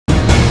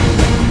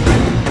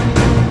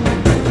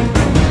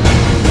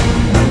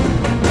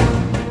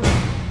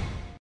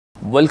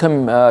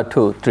Welcome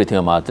to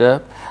Tritiyo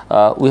Matra.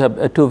 We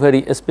have two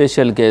very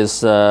special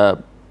guests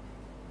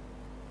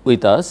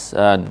with us,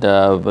 and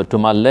to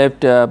my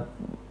left,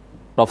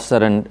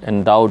 Professor and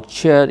Endowed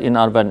Chair in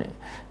Urban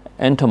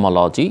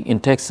Entomology in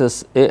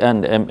Texas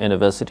A&M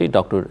University,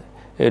 Dr.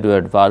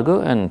 Edward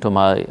Vargo, and to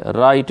my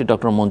right,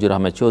 Dr. Manjur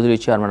Ahmed Chowdhury,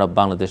 Chairman of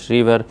Bangladesh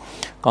River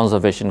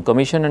Conservation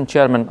Commission and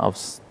Chairman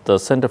of the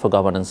Center for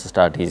Governance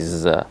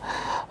Studies.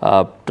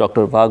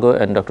 Dr. Vargo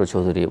and Dr.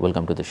 Chowdhury,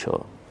 welcome to the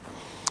show.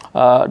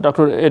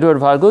 Dr. Edward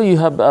Vargo, you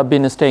have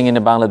been staying in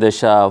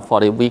Bangladesh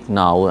for a week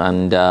now,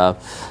 and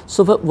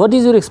so what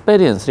is your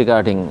experience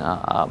regarding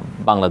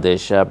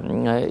Bangladesh?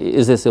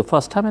 Is this your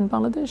first time in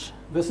Bangladesh?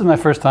 This is my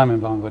first time in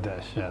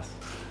Bangladesh, yes.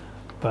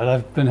 But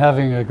I've been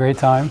having a great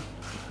time.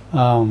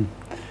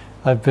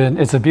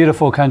 It's a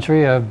beautiful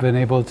country. I've been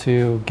able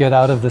to get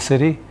out of the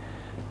city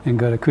and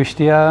go to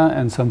Kushtia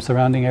and some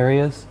surrounding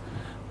areas.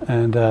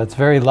 And it's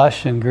very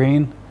lush and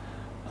green.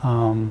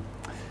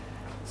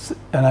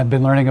 And I've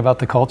been learning about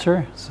the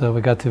culture. So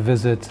we got to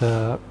visit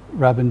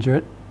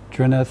Rabindranath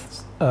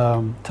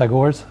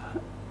Tagore's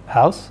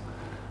house.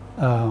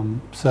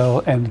 And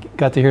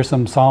got to hear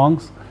some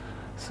songs.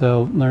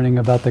 So learning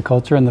about the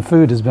culture, and the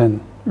food has been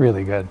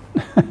really good.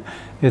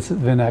 It's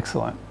been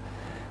excellent.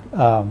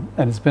 And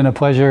it's been a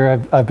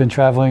pleasure. I've been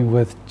traveling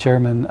with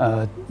Chairman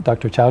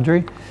Dr.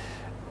 Chowdhury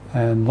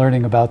and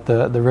learning about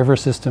the river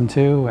system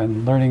too,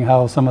 and learning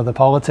how some of the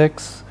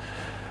politics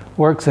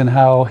works and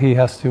how he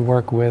has to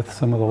work with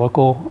some of the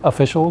local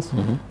officials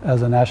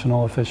as a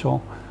national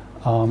official,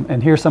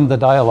 and hear some of the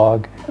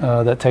dialogue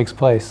that takes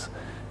place.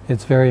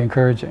 It's very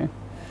encouraging.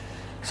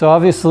 So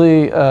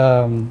obviously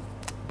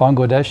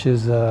Bangladesh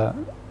is a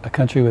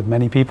country with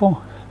many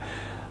people,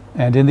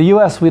 and in the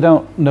US we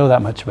don't know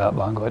that much about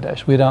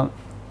Bangladesh. We don't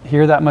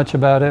hear that much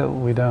about it.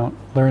 We don't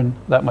learn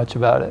that much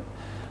about it.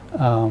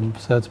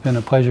 So it's been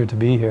a pleasure to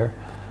be here.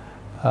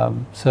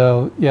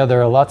 So yeah,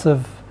 there are lots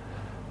of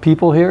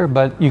people here,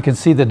 but you can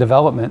see the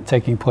development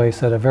taking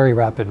place at a very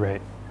rapid rate.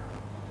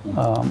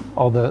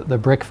 All the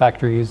brick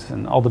factories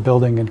and all the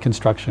building and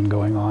construction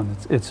going on,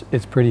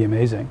 it's pretty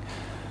amazing.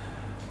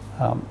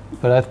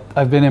 But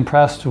I've been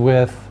impressed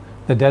with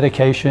the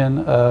dedication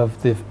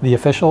of the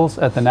officials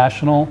at the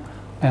national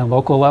and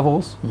local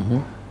levels,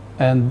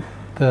 and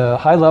the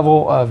high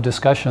level of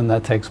discussion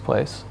that takes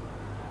place.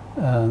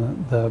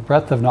 The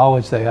breadth of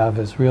knowledge they have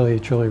is really,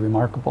 truly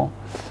remarkable.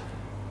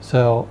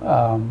 So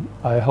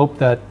I hope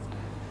that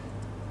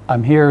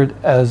I'm here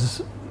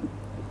as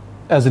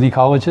an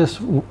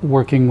ecologist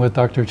working with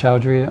Dr.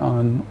 Chowdhury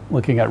on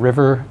looking at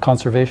river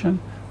conservation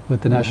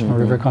with the National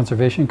River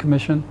Conservation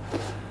Commission.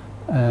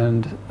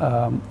 And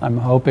I'm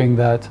hoping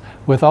that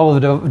with all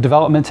of the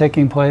development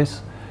taking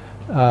place,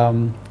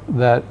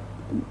 that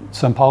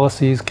some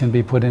policies can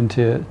be put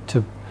into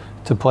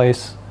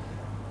place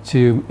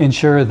to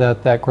ensure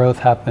that growth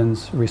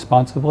happens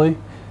responsibly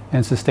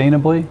and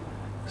sustainably,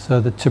 so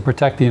that to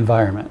protect the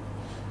environment.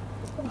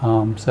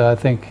 So I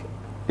think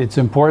it's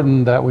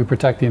important that we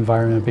protect the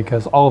environment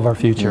because all of our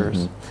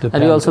futures depend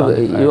and you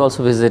on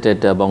also visited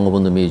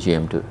Bangabandhu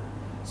Museum too.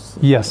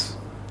 Yes.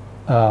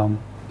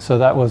 So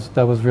that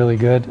was really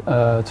good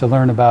to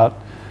learn about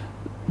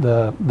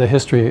the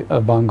history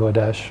of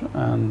Bangladesh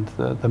and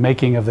the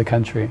making of the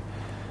country.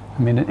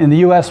 I mean, in the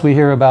U.S. we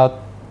hear about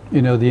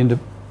the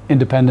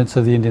independence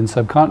of the Indian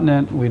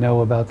subcontinent. We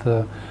know about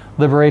the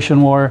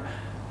Liberation War,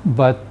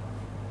 but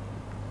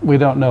we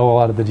don't know a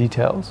lot of the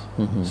details.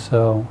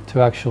 So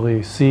to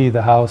actually see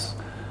the house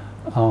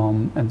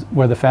and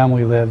where the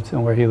family lived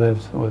and where he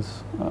lived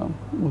was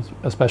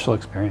a special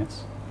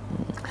experience.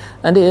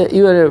 And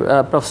you are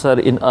a professor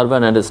in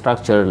urban and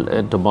structural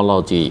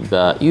entomology.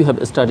 You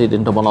have studied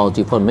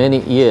entomology for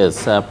many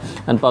years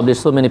and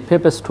published so many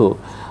papers too.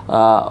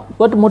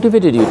 What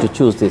motivated you to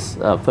choose this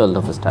field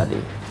of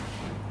study?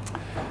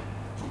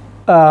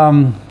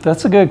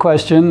 That's a good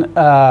question.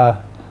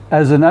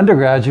 As an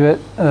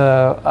undergraduate,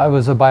 I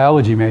was a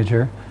biology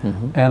major,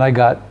 and I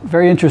got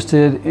very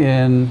interested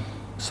in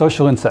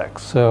social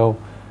insects. So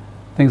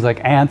things like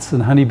ants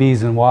and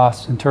honeybees and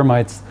wasps and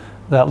termites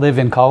that live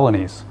in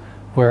colonies,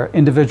 where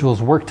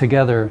individuals work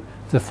together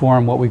to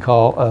form what we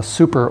call a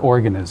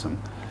superorganism.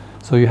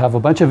 So you have a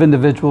bunch of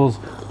individuals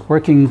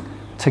working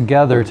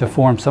together to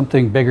form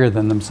something bigger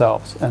than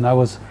themselves. And I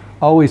was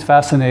always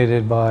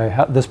fascinated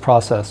by this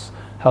process,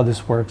 how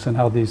this works, and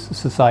how these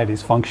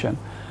societies function.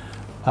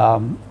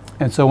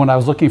 And so when I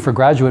was looking for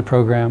graduate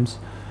programs,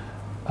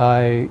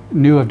 I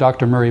knew of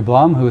Dr. Murray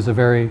Blum, who is a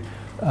very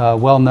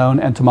well-known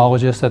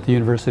entomologist at the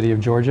University of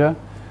Georgia,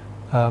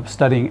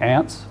 studying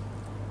ants.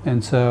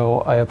 And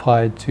so I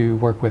applied to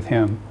work with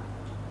him.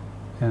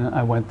 And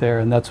I went there,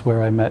 and that's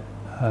where I met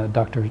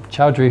Dr.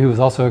 Chowdhury, who was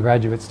also a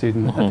graduate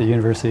student at the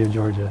University of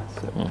Georgia.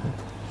 So.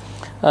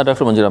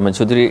 Dr. Manjur Ahmed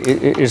Chowdhury,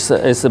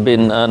 it's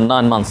been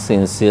 9 months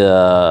since you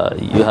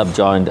have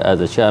joined as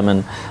the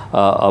chairman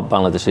of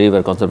Bangladesh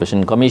River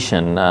Conservation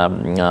Commission.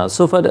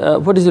 So far,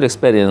 what is your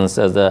experience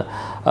as a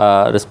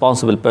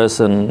responsible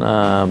person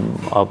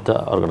of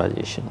the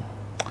organization?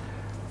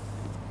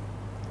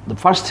 The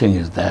first thing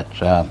is that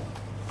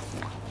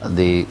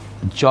the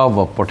job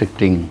of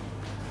protecting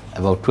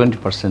about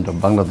 20% of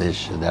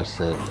Bangladesh, that's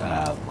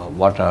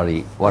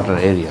water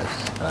areas,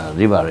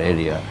 river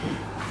area,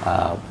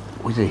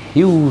 which is a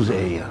huge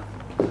area.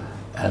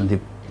 And the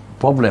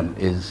problem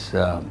is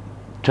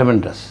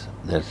tremendous,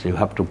 that you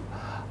have to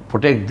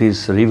protect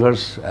these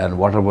rivers and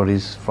water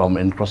bodies from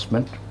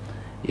encroachment.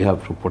 You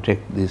have to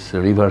protect these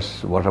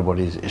rivers, water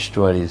bodies,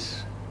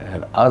 estuaries,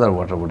 and other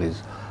water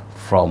bodies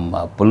from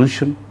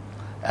pollution,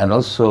 and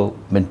also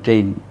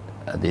maintain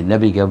the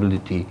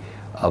navigability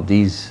of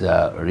these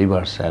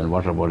rivers and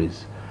water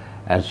bodies.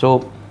 And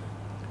so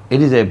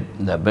it is a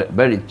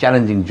very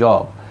challenging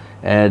job,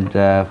 and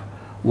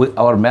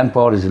our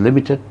manpower is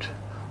limited,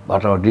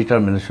 but our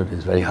determination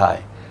is very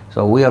high.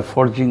 So we are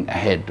forging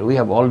ahead. We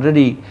have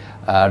already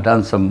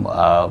done some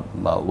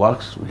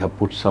works. We have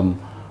put some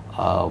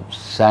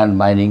sand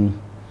mining,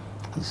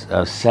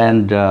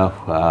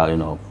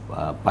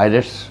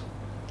 pirates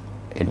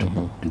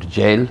into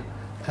jail,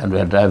 and we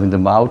are driving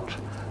them out.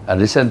 And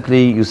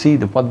recently, you see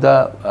the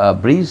Podda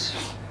bridge,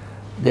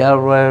 they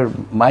are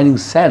mining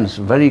sands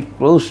very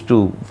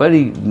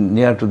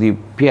near to the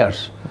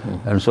piers.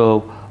 And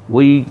so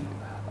we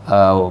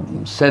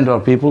send our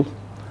people,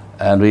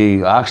 and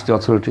we asked the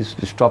authorities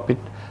to stop it,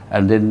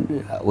 and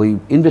then we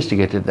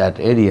investigated that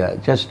area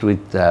just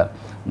with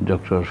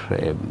Dr.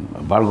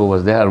 Vargo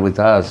was there with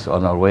us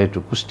on our way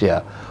to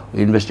Kustia.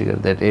 We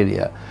investigated that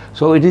area.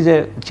 So it is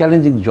a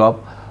challenging job,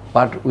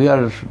 but we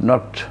are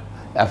not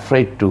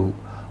afraid to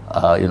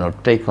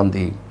take on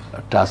the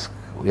task.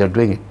 We are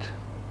doing it.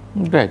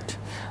 Great.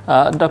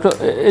 Dr.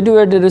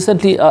 Edward,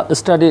 recently a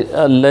study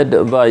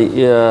led by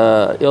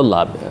your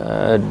lab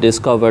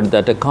discovered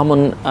that a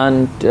common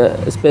ant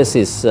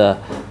species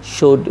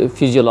showed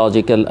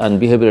physiological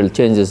and behavioral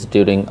changes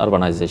during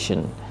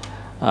urbanization.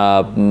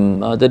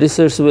 The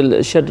research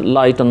will shed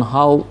light on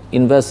how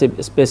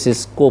invasive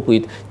species cope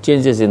with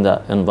changes in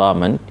the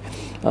environment.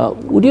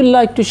 Would you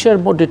like to share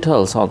more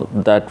details on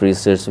that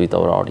research with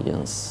our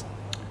audience?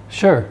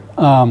 Sure.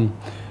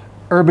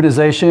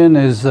 Urbanization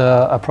is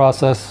a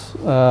process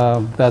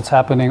that's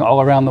happening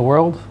all around the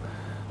world.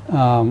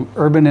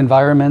 Urban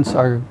environments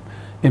are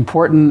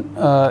important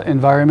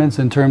environments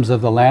in terms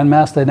of the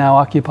landmass they now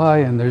occupy,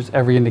 and there's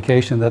every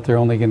indication that they're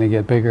only going to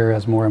get bigger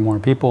as more and more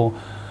people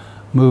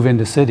move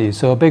into cities.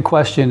 So a big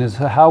question is,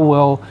 how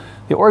will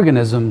the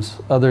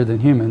organisms other than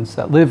humans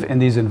that live in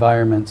these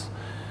environments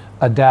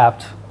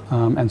adapt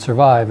and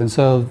survive? And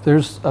so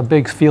there's a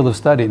big field of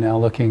study now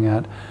looking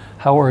at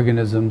how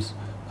organisms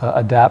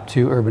adapt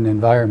to urban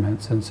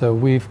environments. And so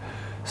we've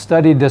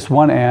studied this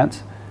one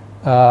ant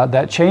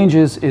that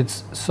changes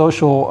its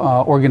social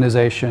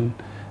organization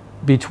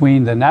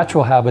between the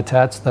natural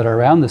habitats that are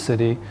around the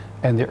city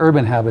and the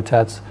urban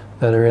habitats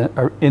that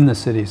are in the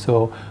city.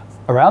 So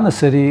around the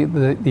city,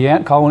 the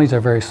ant colonies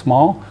are very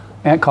small.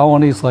 Ant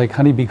colonies, like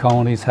honeybee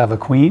colonies, have a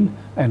queen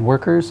and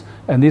workers,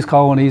 and these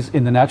colonies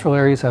in the natural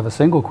areas have a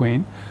single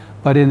queen.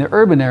 But in the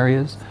urban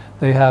areas,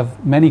 they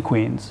have many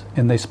queens,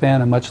 and they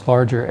span a much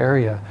larger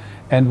area.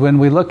 And when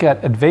we look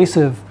at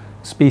invasive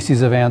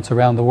species of ants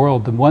around the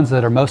world, the ones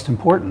that are most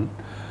important,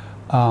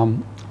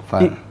 fire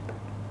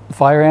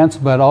ants,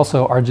 but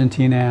also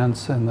Argentine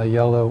ants and the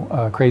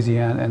yellow crazy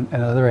ant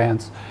and other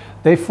ants,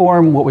 they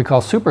form what we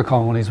call super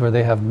colonies, where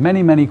they have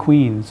many, many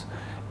queens,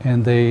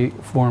 and they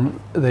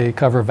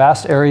cover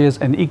vast areas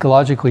and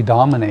ecologically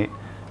dominate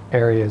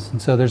areas. And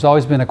so there's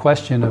always been a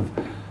question of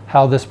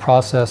how this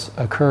process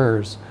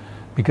occurs,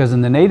 because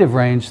in the native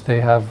range they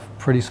have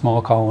pretty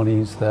small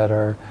colonies that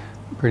are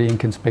pretty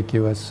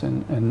inconspicuous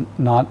and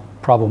not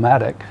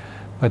problematic.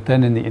 But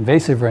then in the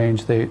invasive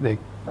range, they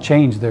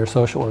change their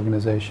social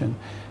organization.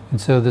 And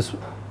so this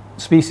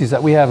species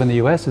that we have in the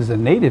US is a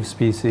native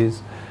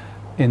species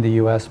in the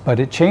US, but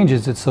it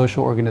changes its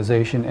social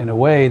organization in a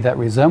way that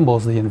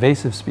resembles the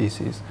invasive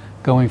species,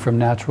 going from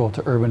natural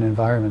to urban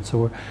environments.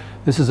 So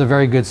this is a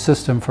very good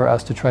system for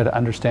us to try to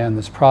understand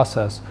this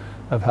process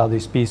of how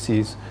these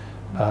species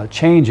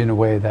change in a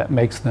way that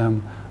makes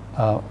them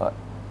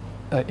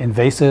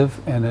invasive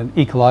and an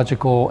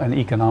ecological and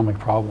economic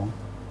problem.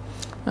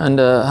 And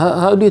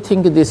how do you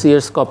think this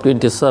year's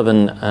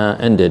COP27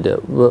 ended?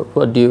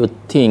 What do you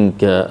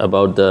think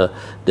about the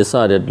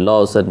decided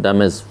loss and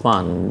damage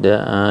fund?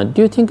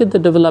 Do you think the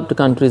developed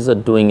countries are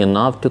doing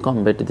enough to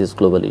combat this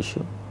global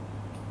issue?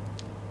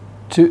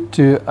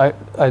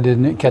 I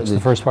didn't catch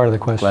the first part of the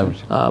question.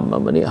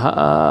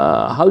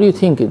 How do you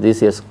think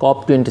this year's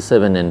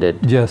COP27 ended?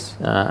 Yes.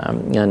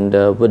 And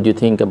what do you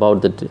think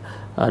about the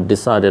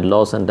decided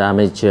loss and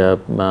damage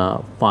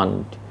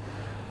fund?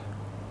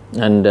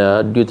 And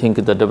do you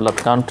think the developed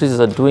countries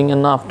are doing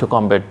enough to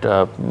combat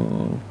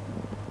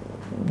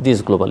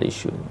this global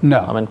issue?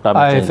 No,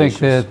 I think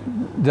that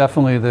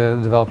definitely the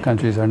developed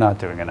countries are not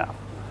doing enough.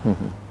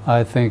 Mm-hmm.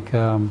 I think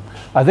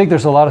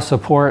there's a lot of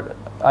support.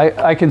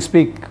 I can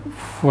speak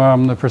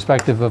from the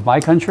perspective of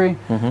my country.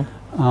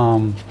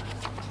 Mm-hmm.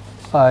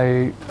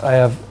 I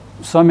have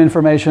some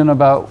information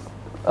about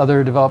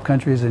other developed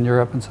countries in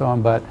Europe and so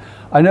on, but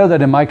I know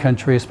that in my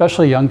country,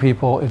 especially young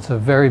people, it's a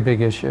very big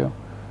issue.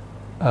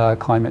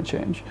 Climate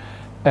change.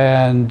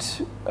 And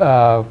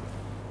the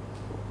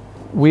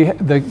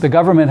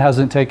government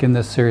hasn't taken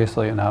this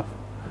seriously enough.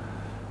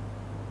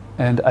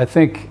 And I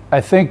think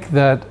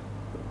that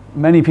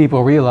many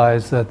people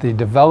realize that the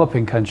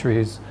developing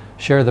countries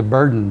share the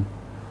burden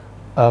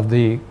of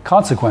the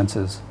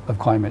consequences of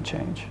climate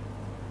change.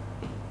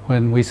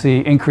 When we see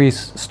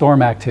increased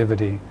storm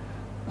activity,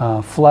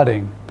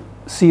 flooding,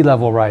 sea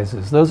level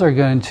rises, those are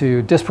going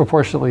to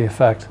disproportionately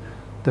affect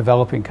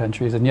developing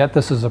countries. And yet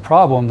this is a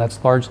problem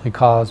that's largely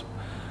caused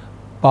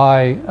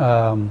by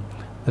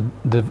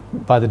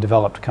the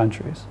developed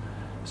countries.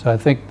 So I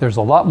think there's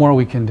a lot more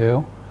we can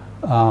do.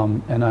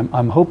 And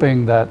I'm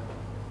hoping that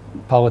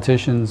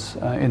politicians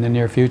in the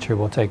near future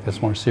will take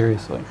this more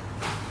seriously.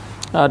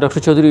 Dr.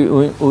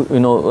 Chowdhury, we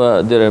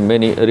know there are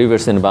many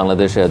rivers in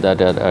Bangladesh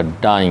that are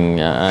dying,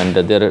 and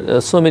there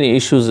are so many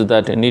issues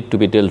that need to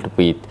be dealt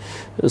with.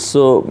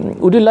 So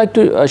would you like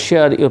to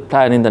share your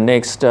plan in the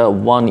next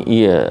 1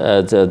 year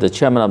as the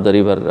chairman of the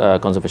River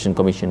Conservation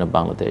Commission of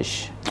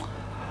Bangladesh?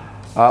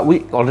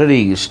 We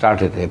already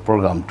started a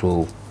program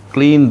to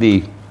clean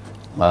the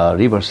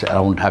rivers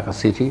around Dhaka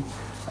city,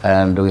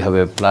 and we have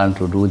a plan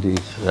to do this,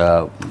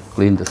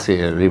 clean the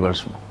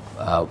rivers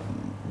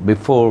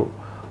before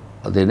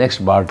the next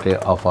birthday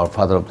of our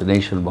father of the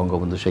nation,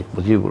 Bangabandhu Sheikh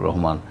Mujibur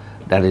Rahman,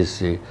 that is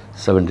the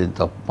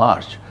 17th of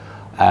March.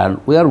 And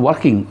we are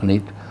working on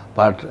it,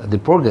 but the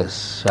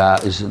progress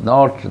is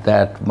not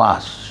that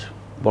much.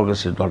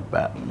 Progress is not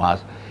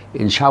much.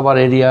 In Shabar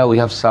area, we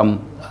have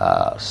some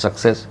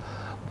success,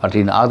 but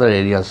in other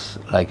areas,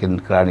 like in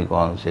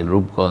Kraniganj, in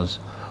Rupganj,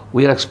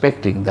 we are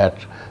expecting that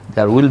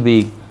there will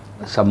be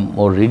some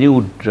more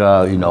renewed,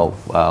 renewed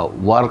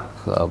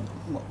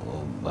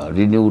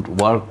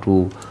work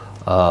to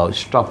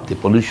stop the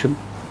pollution.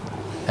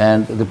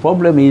 And the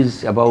problem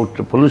is about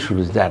the pollution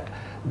is that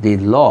the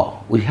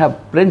law, we have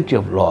plenty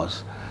of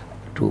laws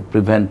to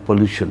prevent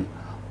pollution,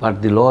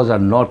 but the laws are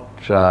not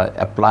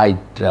applied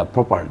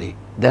properly.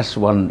 That's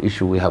one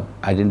issue we have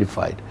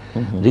identified.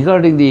 Mm-hmm.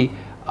 Regarding the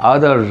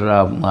other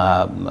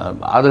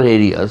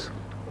areas,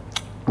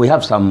 we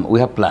have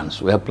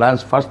plans. We have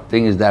plans. First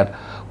thing is that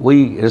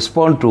we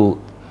respond to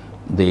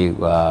the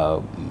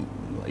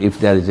if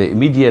there is an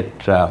immediate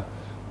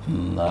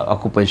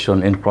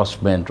occupation,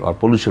 encroachment or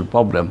pollution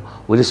problem,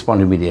 we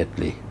respond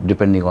immediately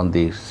depending on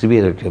the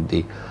severity of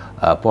the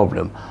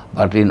problem.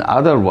 But in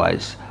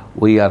otherwise,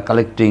 we are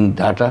collecting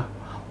data,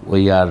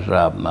 we are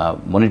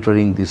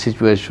monitoring the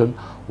situation,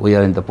 we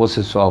are in the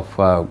process of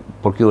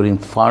procuring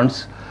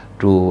funds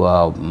to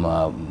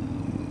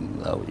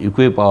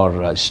equip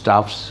our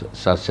staffs,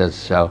 such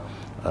as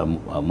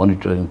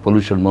monitoring,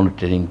 pollution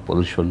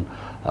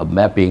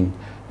mapping,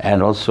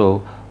 and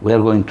also we are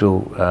going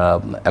to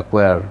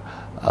acquire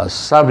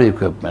survey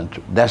equipment.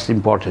 That's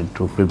important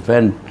to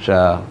prevent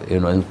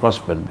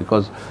encroachment,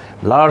 because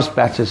large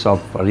patches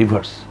of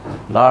rivers,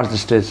 large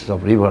stretches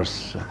of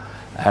rivers,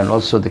 and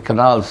also the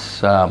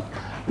canals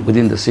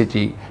within the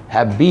city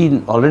have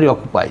been already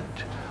occupied.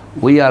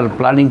 We are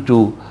planning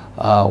to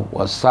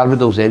survey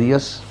those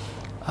areas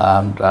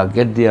and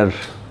get their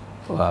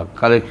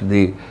collect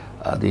the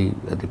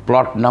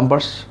plot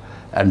numbers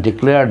and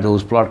declare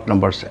those plot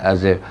numbers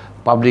as a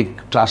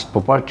public trust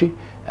property,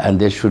 and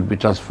they should be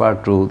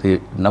transferred to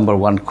the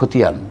 #1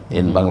 Khutian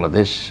in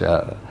Bangladesh,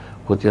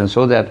 Khutian,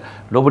 so that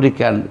nobody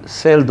can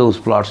sell those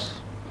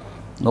plots,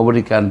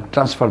 nobody can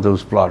transfer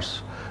those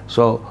plots.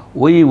 So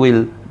we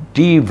will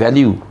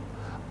devalue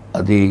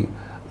the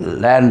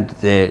land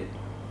they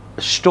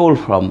stole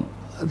from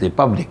the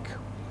public,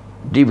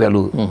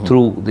 devalue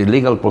through the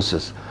legal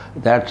process.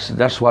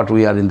 That's what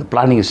we are in the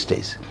planning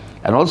stage.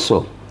 And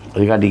also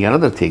regarding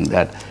another thing,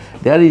 that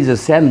there is a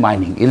sand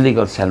mining,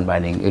 illegal sand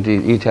mining.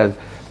 It has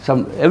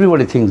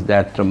everybody thinks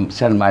that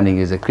sand mining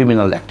is a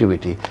criminal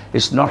activity.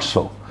 It's not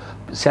so.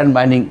 Sand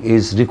mining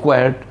is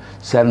required.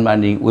 Sand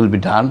mining will be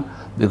done,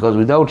 because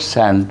without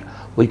sand,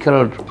 we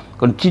cannot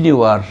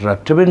continue our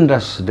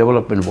tremendous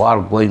development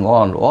work going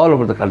on all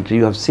over the country.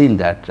 You have seen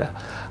that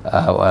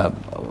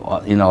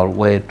in our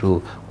way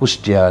to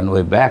Kustia and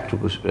way back to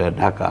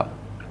Dhaka.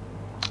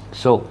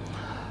 So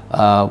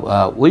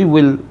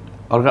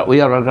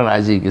we are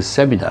organizing a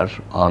seminar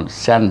on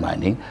sand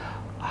mining,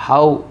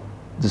 how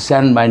the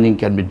sand mining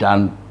can be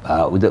done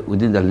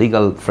within the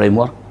legal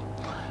framework,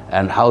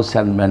 and how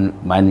sand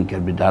mining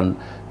can be done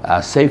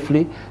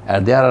safely.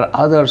 And there are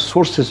other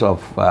sources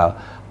of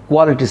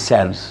quality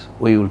sands.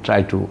 We will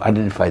try to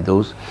identify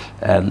those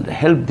and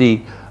help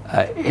the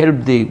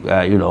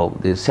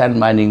sand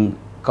mining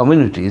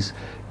communities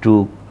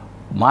to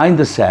mine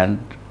the sand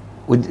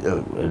with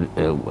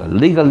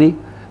legally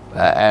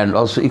and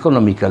also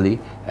economically,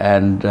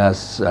 and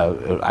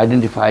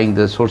identifying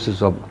the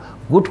sources of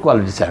good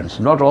quality sands.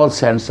 Not all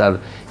sands are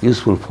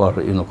useful for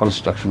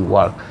construction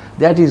work.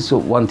 That is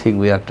one thing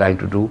we are trying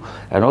to do.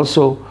 And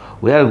also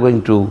we are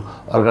going to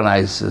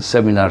organize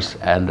seminars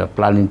and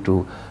planning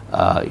to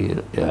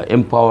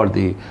empower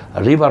the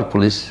river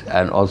police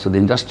and also the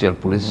industrial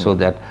police, so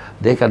that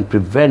they can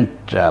prevent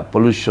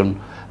pollution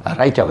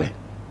right away.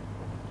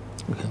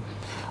 Okay.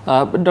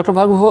 Dr.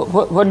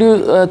 Vargo, what do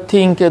you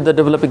think the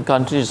developing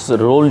countries'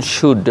 role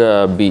should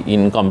be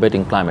in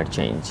combating climate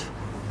change?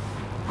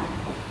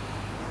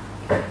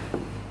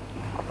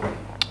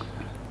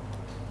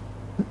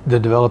 The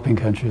developing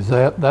countries.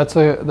 That's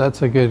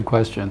a good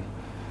question.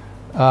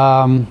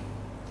 I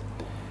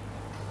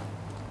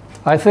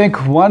think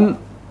one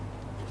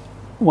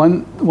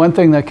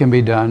thing that can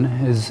be done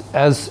is,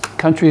 as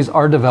countries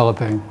are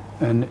developing,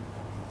 and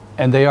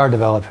they are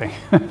developing.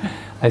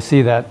 I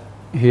see that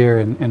here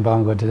in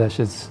Bangladesh.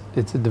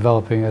 It's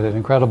developing at an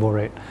incredible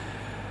rate.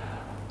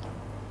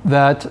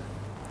 That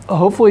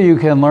hopefully you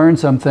can learn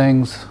some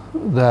things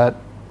that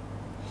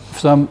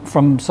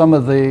from some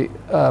of the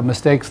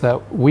mistakes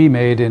that we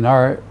made in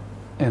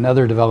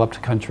other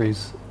developed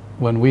countries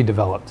when we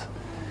developed.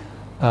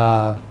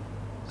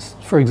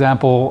 For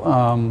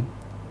example,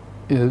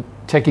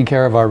 taking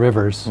care of our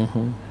rivers.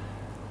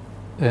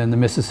 In the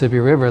Mississippi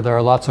River, there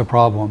are lots of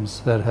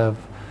problems that have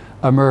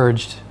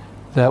emerged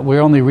that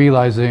we're only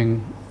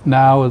realizing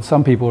now.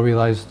 Some people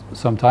realized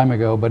some time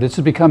ago, but it's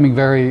becoming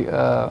very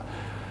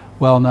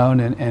well known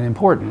and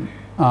important.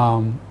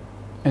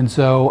 And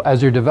so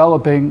as you're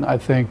developing, I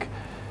think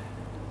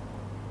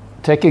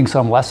taking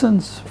some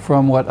lessons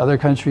from what other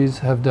countries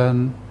have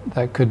done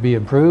that could be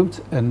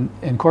improved and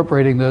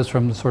incorporating those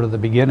from sort of the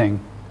beginning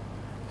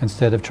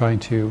instead of trying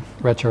to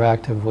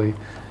retroactively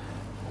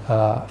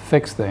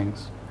fix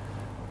things.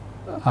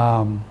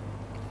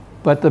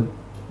 But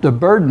the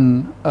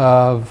burden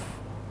of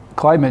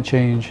climate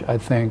change, I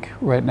think,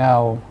 right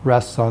now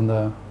rests on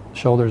the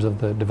shoulders of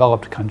the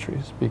developed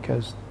countries,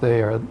 because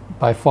they are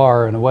by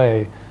far and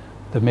away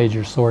the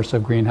major source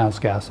of greenhouse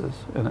gases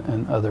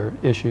and other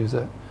issues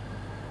that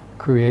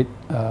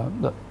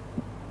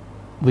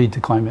lead to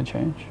climate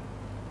change.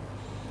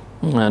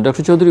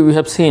 Dr. Chowdhury, we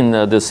have seen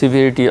the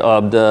severity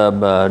of the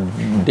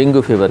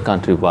dengue fever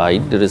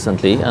countrywide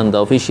recently, and the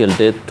official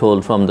death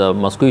toll from the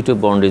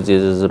mosquito-borne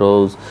diseases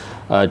rose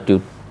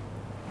to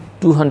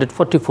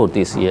 244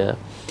 this year.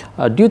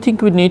 Do you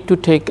think we need to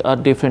take a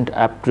different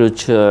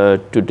approach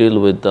to deal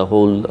with the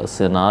whole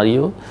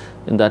scenario?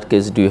 In that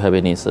case, do you have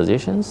any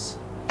suggestions?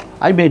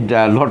 I made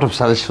a lot of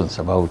suggestions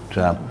about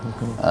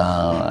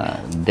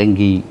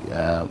dengue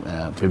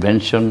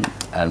prevention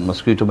and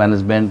mosquito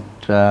management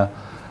during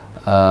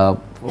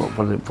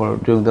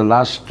the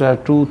last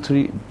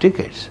 2-3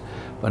 decades.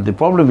 But the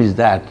problem is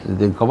that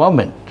the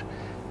government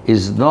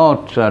is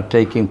not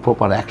taking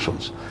proper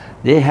actions.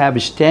 They have a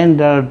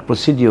standard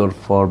procedure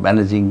for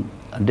managing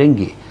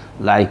dengue,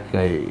 like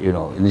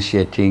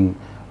initiating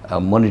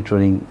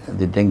monitoring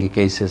the dengue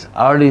cases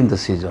early in the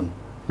season,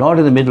 not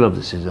in the middle of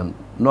the season,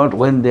 not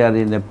when they are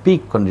in a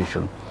peak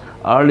condition,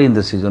 early in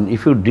the season.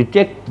 If you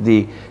detect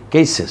the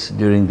cases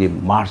during the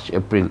March,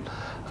 April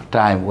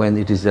time, when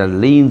it is a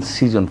lean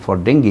season for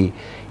dengue,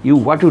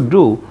 what you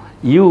do,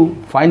 you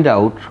find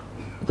out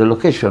the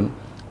location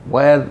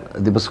where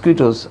the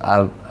mosquitoes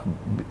are,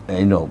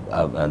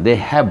 they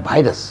have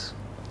virus.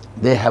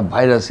 They have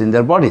virus in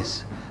their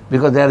bodies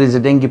because there is a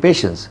dengue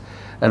patients.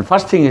 And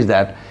first thing is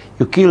that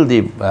you kill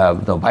the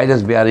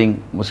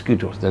virus-bearing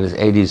mosquitoes, that is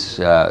Aedes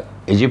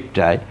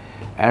aegypti,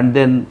 and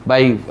then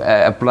by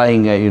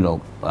applying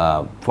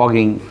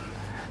fogging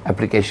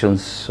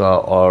applications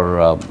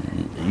or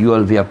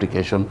ULV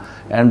application,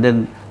 and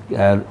then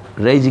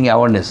raising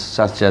awareness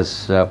such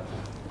as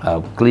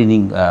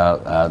cleaning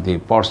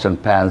the pots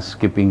and pans,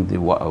 keeping the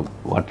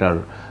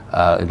water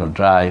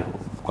dry,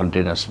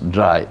 containers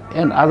dry,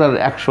 and other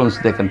actions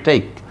they can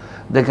take.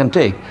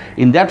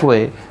 In that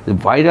way, the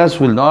virus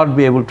will not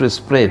be able to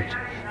spread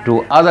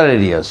to other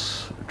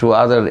areas.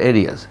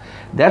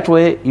 That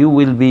way, you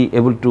will be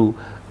able to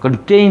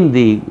contain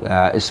the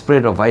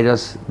spread of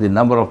virus, the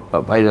number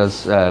of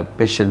virus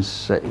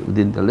patients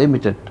within the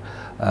limited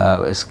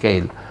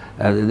scale.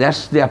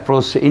 That's the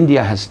approach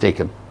India has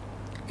taken.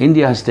 And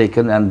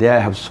they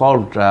have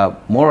solved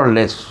more or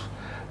less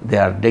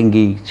their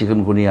dengue,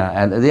 chikungunya,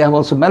 and they have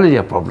also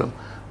malaria problem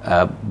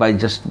by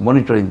just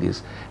monitoring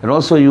this. And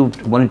also you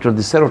monitor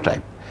the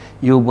serotype.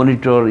 You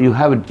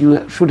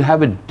should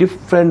have a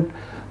different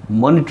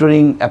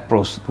monitoring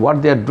approach.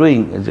 What they are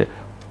doing is a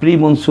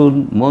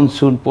pre-monsoon,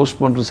 monsoon,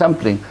 post-monsoon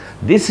sampling.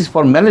 This is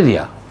for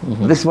malaria.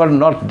 This was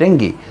not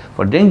dengue.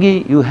 For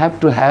dengue, you have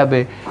to have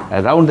a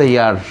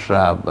round-the-year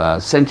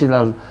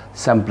sentinel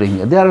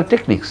sampling. There are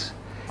techniques.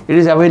 It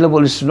is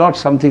available. It's not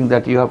something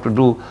that you have to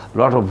do a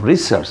lot of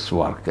research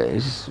work.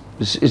 It's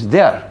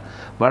there.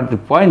 But the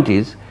point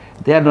is,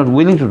 they are not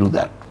willing to do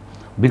that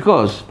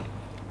because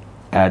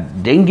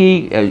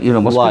dengue,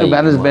 mosquito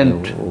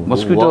management.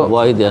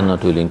 Why they are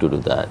not willing to do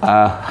that?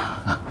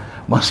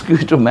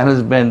 Mosquito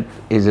management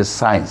is a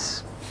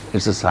science.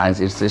 It's a science.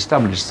 It's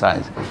established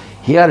science.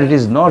 Here it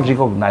is not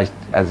recognized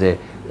as a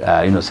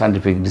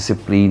scientific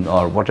discipline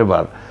or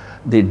whatever.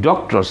 The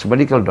doctors,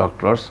 medical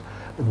doctors,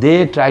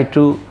 they try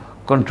to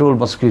control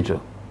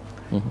mosquito.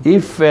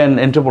 If an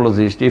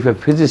entomologist, if a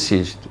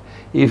physicist,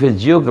 if a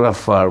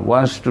geographer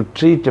wants to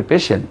treat a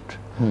patient,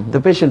 the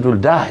patient will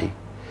die.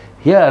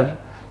 Here,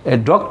 a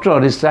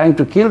doctor is trying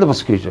to kill the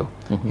mosquito,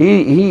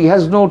 he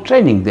has no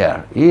training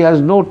there. He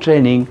has no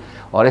training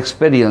or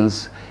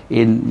experience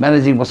in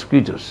managing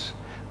mosquitoes.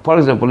 For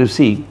example, you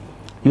see,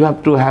 you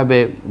have to have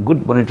a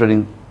good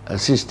monitoring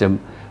system.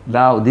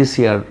 Now this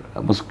year,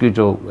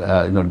 mosquito,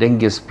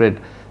 dengue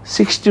spread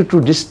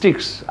 62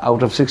 districts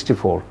out of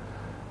 64.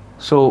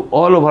 So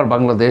all over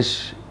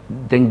Bangladesh,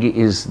 dengue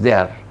is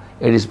there,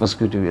 Aedes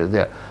mosquito is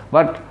there.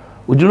 But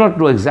we do not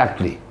know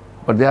exactly,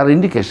 but there are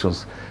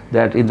indications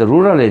that in the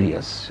rural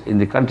areas, in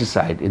the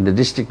countryside, in the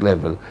district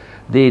level,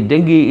 the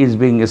dengue is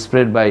being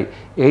spread by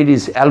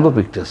Aedes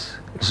albopictus.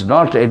 It's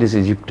not Aedes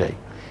aegypti.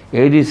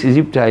 Aedes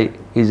aegypti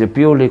is a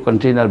purely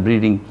container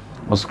breeding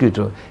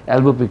mosquito.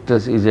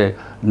 Albopictus is a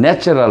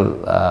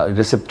natural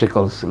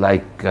receptacles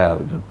like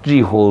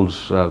tree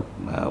holes,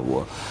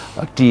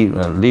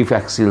 leaf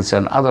axils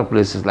and other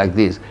places like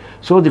this.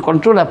 So the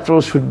control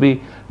approach should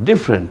be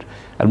different.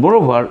 And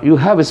moreover, you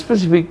have a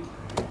specific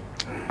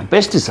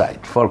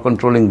pesticide for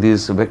controlling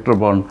these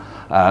vector-borne,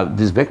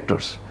 these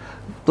vectors.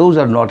 Those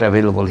are not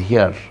available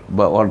here,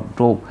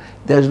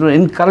 there is no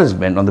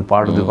encouragement on the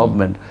part of the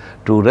government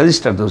to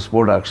register those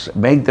products,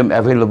 make them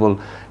available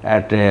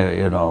at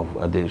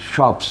the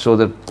shops so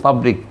that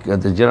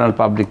the general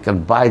public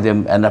can buy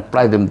them and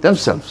apply them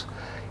themselves.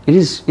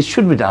 It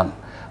should be done.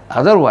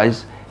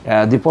 Otherwise,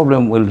 the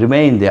problem will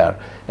remain there.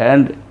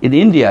 And in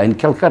India, in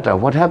Calcutta,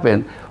 what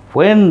happened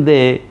when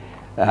they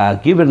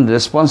given the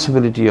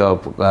responsibility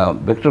of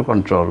vector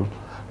control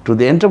to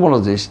the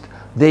entomologist,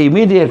 they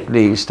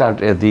immediately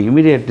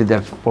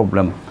that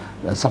problem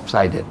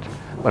subsided.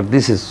 But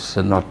this is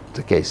not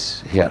the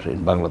case here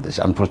in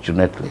Bangladesh,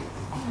 unfortunately.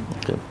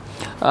 Okay.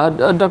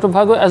 Dr.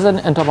 Vargo, as an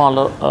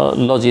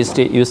entomologist,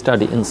 you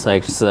study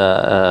insects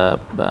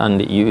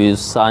and you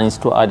use science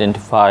to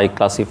identify,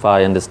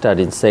 classify, and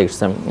study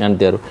insects and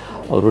their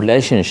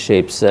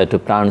relationships to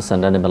plants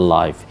and animal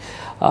life.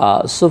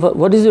 So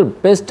what is your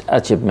best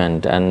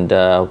achievement and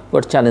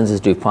what challenges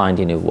do you find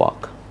in your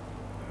work?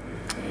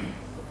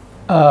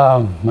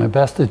 My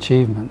best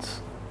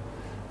achievements.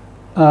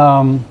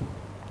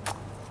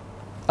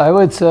 I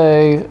would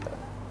say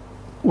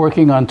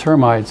working on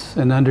termites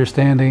and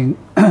understanding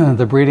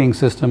the breeding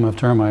system of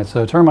termites.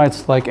 So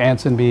termites, like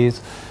ants and bees,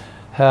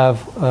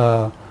 have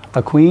a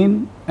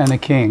queen and a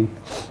king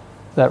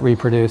that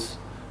reproduce,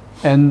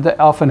 and they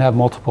often have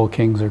multiple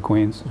kings or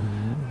queens.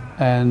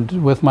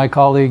 And with my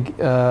colleague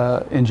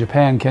in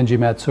Japan, Kenji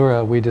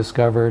Matsura, we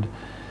discovered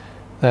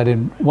that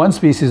in one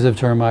species of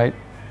termite,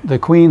 the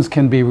queens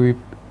can be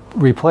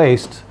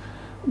replaced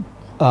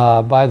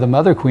by the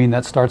mother queen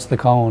that starts the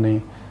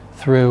colony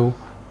through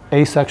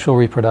asexual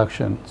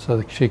reproduction. So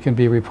that she can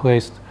be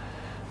replaced,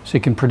 she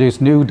can produce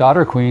new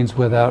daughter queens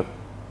without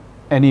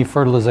any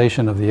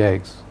fertilization of the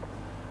eggs.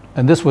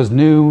 And this was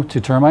new to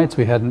termites.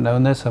 We hadn't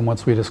known this, and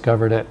once we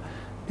discovered it,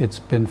 it's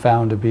been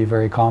found to be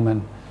very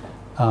common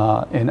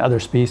in other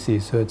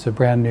species. So it's a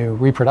brand new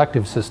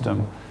reproductive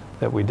system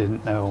that we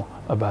didn't know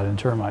about in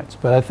termites.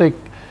 But I think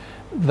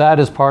that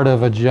is part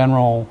of a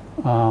general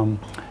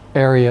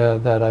area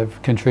that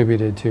I've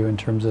contributed to in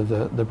terms of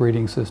the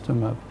breeding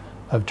system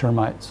of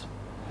termites.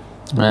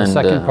 And the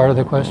second part of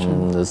the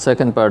question? The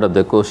second part of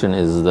the question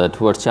is that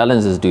what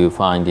challenges do you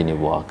find in your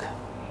work?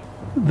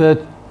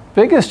 The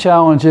biggest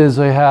challenges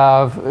I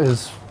have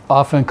is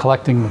often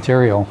collecting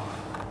material.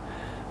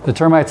 The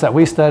termites that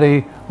we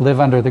study live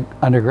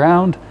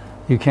underground.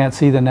 You can't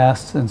see the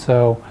nests, and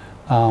so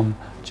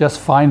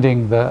just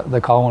finding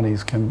the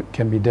colonies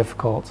can be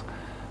difficult.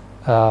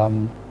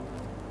 And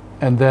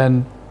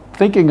then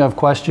thinking of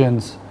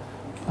questions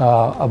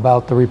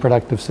about the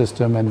reproductive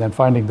system and then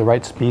finding the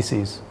right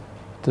species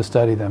to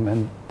study them.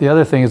 And the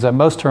other thing is that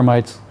most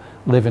termites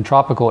live in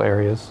tropical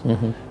areas,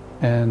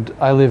 and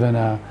I live in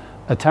a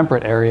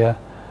temperate area,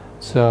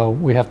 so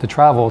we have to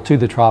travel to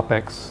the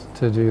tropics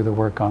to do the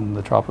work on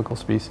the tropical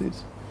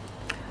species.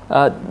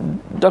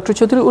 Dr.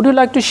 Chowdhury, would you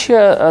like to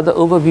share the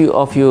overview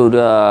of your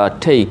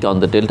take on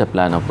the Delta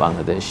Plan of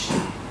Bangladesh?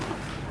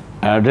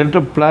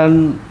 Delta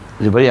Plan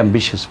is a very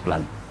ambitious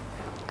plan.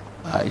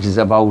 It is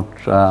about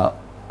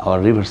our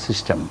river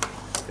system.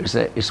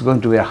 It's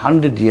going to be a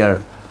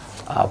 100-year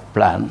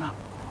plan.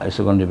 It's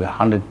going to be a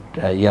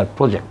 100-year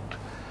project.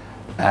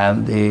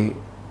 And the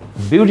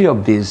beauty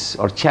of this,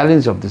 or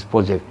challenge of this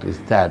project, is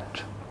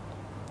that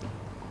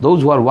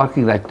those who are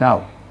working right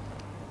now,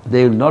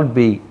 they will not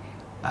be,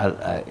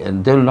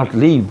 and they will not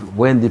leave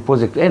when the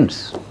project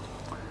ends.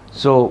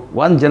 So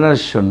one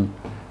generation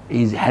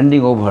is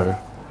handing over,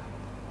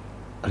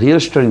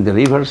 restoring the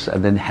rivers,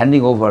 and then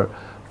handing over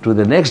to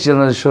the next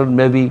generation,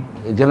 maybe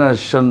a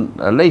generation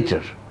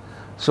later.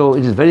 So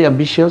it is very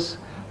ambitious,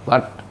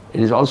 but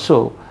it is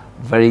also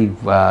very,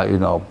 very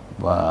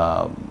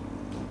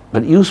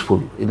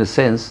useful in the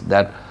sense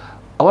that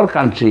our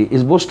country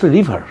is mostly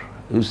river.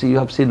 You see, you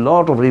have seen a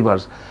lot of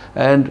rivers,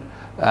 and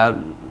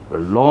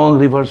long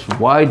rivers,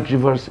 wide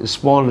rivers,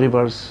 small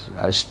rivers,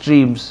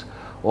 streams,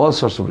 all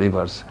sorts of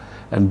rivers.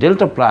 And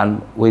Delta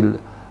Plan will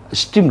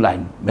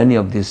streamline many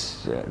of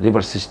these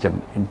river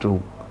system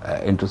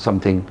into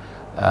something.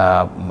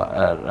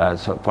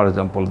 So for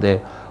example, the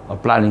are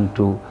planning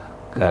to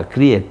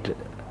create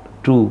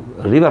 2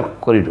 river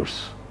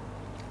corridors.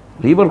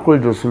 River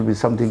corridors will be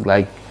something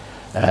like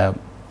a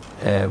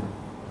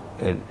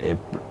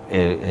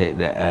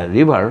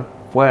river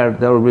where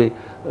there will be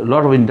a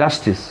lot of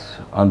industries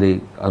on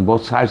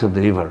both sides of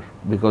the river,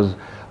 because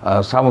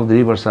some of the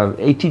rivers are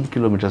 18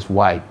 kilometers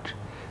wide.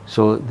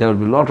 So there will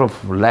be a lot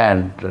of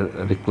land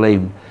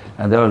reclaimed,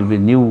 and there will be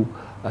new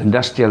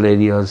industrial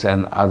areas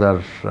and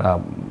other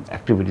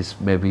activities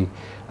may be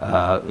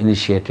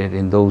initiated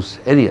in those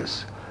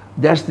areas.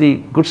 That's the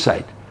good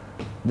side.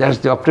 That's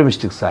the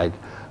optimistic side.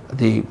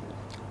 The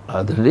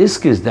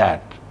risk is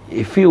that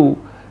if you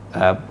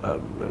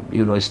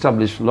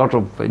establish a lot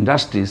of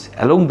industries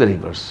along the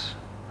rivers,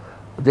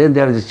 then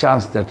there is a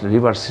chance that the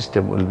river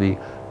system will be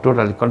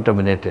totally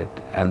contaminated,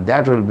 and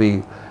that will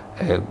be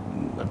a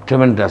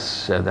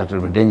tremendous, that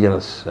will be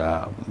dangerous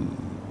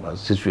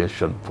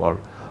situation for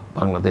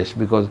Bangladesh,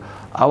 because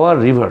our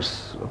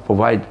rivers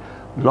provide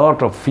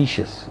lot of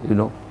fishes,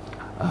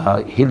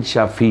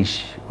 Hilsa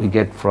fish we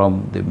get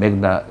from the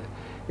Meghna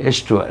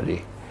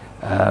estuary,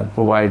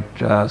 provide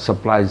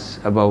supplies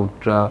about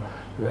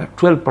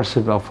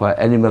 12% of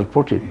animal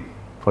protein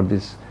for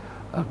this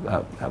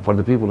for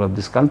the people of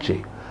this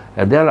country.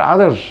 And there are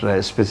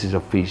other species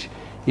of fish.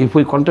 If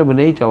we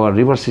contaminate our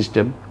river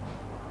system,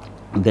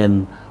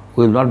 then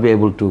we will not be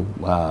able to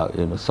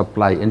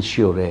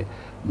ensure a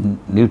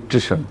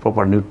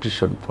proper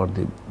nutrition for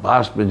the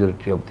vast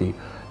majority of the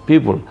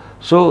people.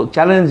 So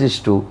challenge is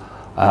to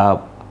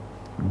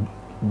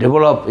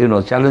develop,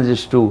 challenge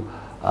is to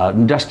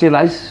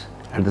industrialize,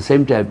 at the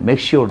same time make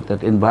sure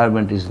that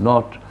environment is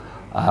not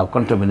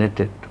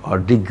contaminated or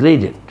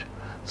degraded.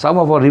 Some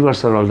of our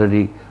rivers are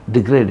already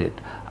degraded.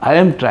 I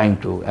am trying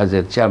to, as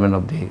a chairman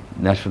of the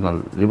National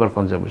River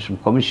Conservation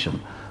Commission,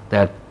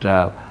 that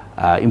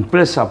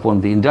impress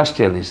upon the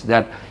industrialists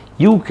that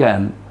you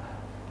can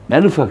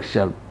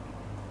manufacture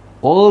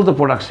all the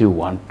products you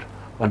want,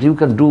 but you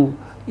can do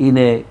in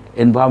a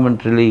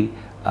environmentally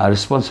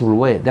responsible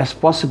way. That's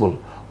possible.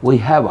 We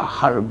have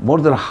more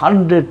than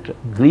 100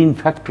 green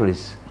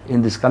factories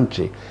in this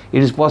country.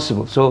 It is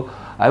possible. So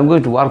I'm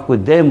going to work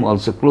with them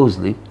also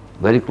closely,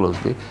 very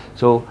closely.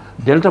 So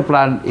Delta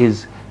plan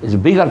is a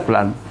bigger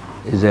plan,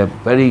 is a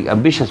very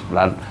ambitious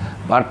plan,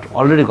 but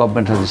already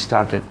government has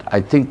started.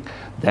 I think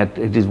that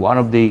it is one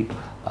of the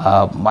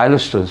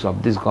milestones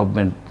of this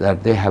government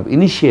that they have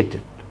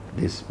initiated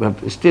this, but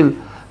still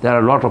there are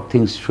a lot of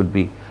things should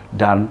be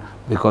done,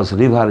 because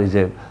river is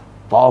a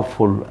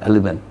powerful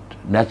element,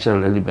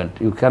 natural element.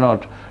 You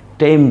cannot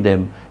tame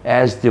them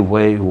as the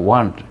way you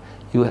want.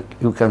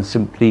 You can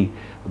simply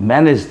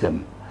manage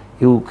them.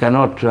 You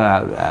cannot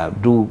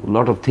do a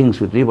lot of things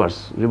with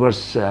rivers.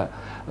 Rivers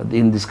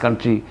in this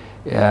country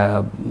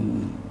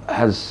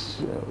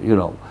has,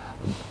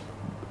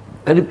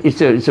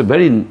 it's a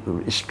very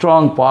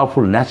strong,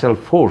 powerful natural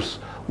force.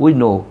 We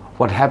know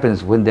what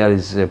happens when there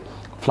is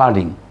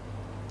flooding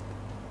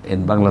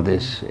in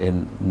Bangladesh.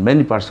 In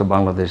many parts of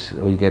Bangladesh,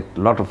 we get a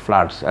lot of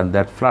floods, and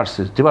that floods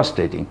is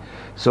devastating.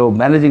 So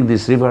managing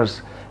these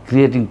rivers,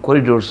 creating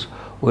corridors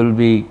will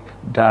be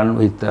done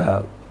with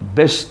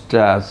best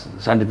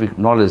scientific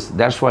knowledge.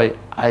 That's why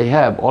I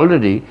have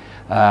already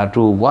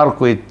to work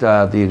with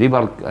the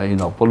river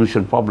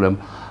pollution problem.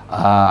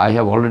 I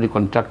have already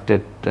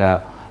contacted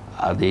the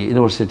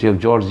University of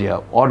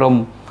Georgia,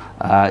 Odom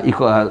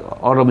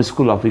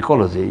School of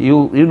Ecology.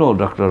 You know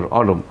Dr.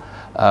 Odom.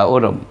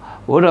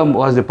 Odom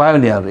was the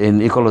pioneer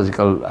in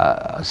ecological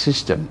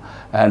system,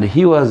 and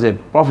he was a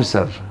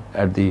professor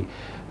at the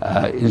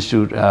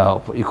Institute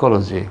of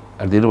Ecology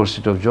at the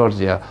University of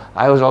Georgia.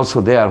 I was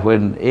also there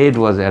when Ed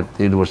was at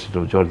the University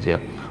of Georgia.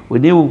 We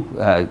knew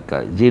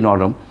Gene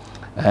Odom,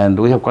 and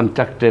we have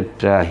contacted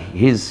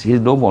his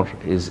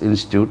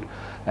institute,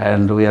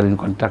 and we are in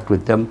contact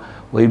with them.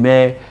 We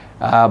may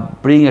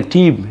bring a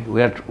team.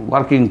 We are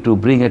working to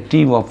bring a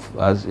team of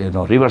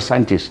river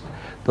scientists,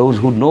 those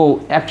who know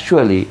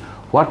actually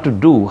what to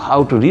do,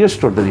 how to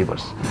restore the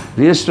rivers.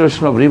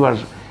 Restoration of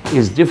rivers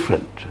is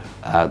different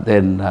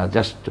than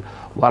just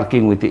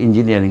working with the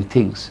engineering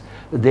things.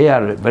 They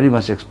are very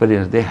much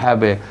experienced. They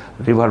have a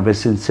river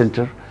basin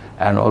center,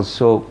 and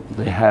also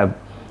they have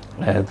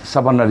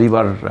Savannah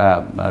River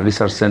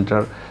Research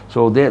Center.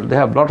 So they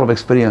have a lot of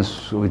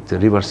experience with the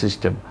river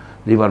system,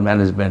 river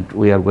management.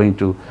 We are going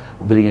to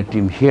bring a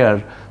team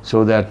here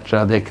so that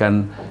they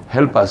can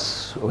help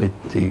us with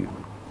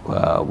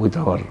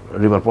our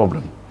river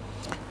problem.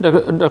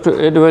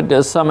 Dr.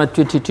 Edward, Summit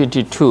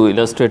 2022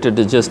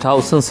 illustrated just how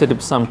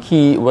sensitive some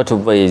key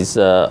waterways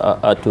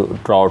are to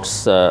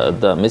droughts.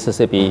 The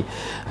Mississippi,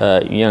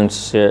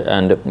 Yangtze,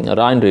 and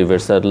Rhine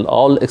rivers are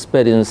all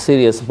experience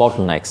serious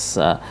bottlenecks.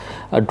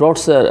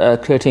 Droughts are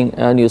creating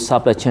new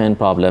supply chain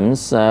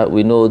problems.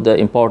 We know the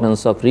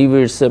importance of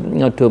rivers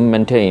to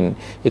maintain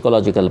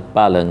ecological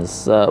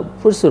balance.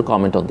 What's your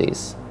comment on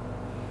this?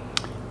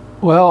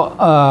 Well,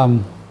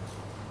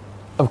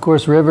 of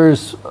course,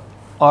 rivers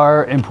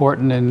are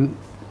important in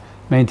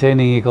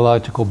maintaining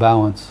ecological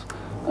balance.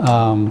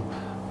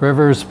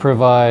 Rivers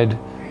provide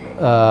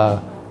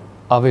a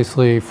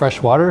obviously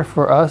fresh water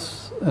for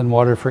us and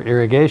water for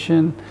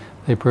irrigation.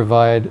 They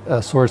provide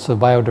a source of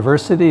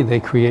biodiversity. They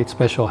create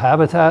special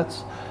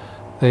habitats.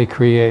 They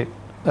create,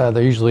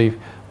 they're usually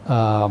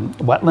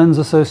wetlands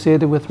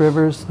associated with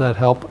rivers that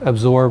help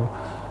absorb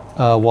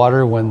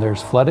water when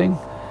there's flooding.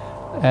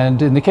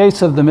 And in the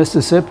case of the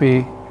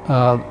Mississippi,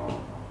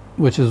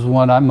 which is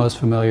one I'm most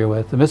familiar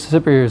with, the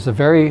Mississippi is a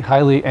very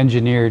highly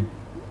engineered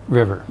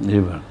river.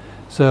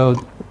 So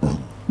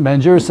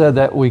Manjur said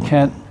that we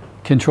can't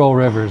control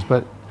rivers,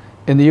 but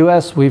in the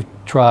US we've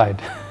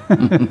tried.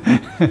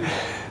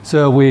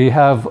 So we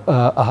have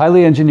a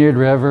highly engineered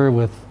river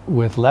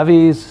with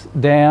levees,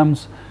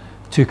 dams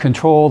to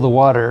control the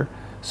water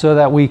so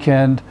that we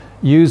can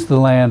use the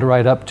land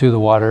right up to the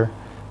water,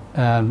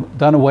 and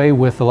done away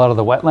with a lot of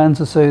the wetlands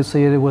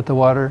associated with the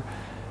water.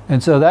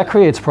 And so that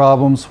creates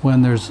problems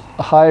when there's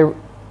high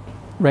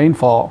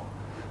rainfall,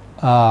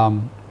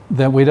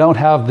 that we don't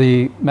have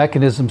the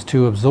mechanisms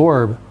to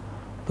absorb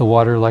the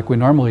water like we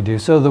normally do.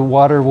 So the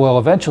water will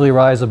eventually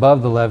rise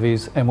above the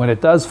levees, and when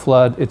it does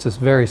flood, it's a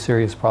very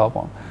serious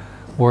problem.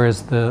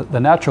 Whereas the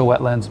natural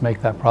wetlands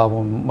make that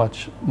problem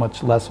much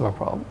less of a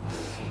problem.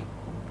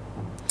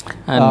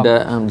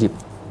 And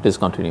please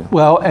continue.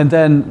 Well, and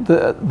then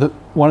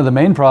one of the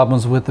main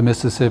problems with the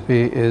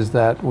Mississippi is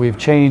that we've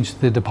changed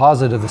the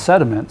deposit of the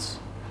sediments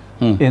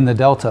in the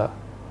delta.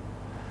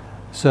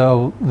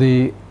 So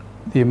the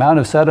amount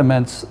of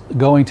sediments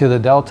going to the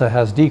delta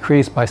has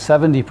decreased by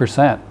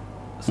 70%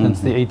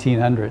 since the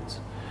 1800s.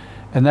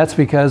 And that's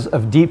because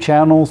of deep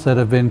channels that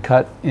have been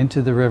cut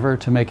into the river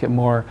to make it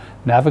more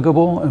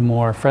navigable and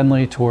more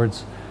friendly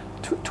towards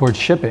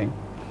shipping.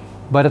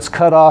 But it's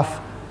cut off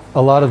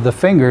a lot of the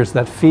fingers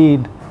that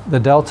feed the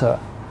delta.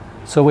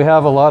 So we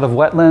have a lot of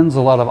wetlands,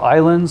 a lot of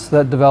islands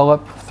that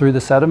develop through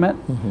the sediment.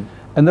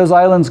 And those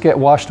islands get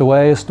washed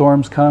away as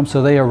storms come,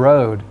 so they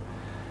erode.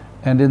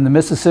 And in the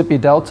Mississippi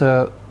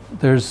Delta,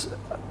 there's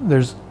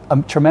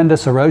a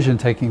tremendous erosion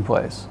taking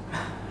place.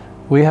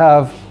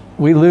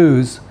 We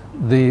lose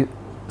the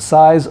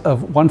size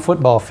of one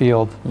football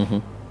field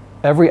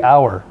every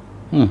hour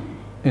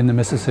in the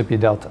Mississippi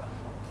Delta.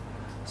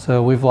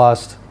 So we've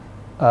lost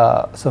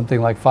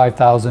something like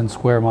 5,000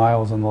 square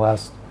miles in the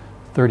last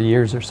 30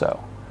 years or so.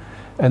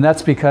 And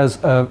that's because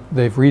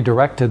they've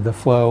redirected the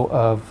flow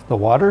of the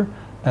water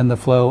and the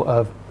flow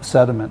of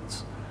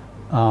sediments,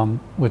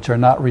 which are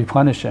not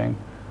replenishing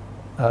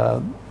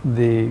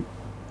the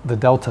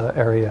delta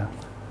area.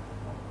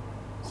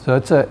 So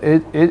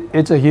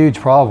it's a huge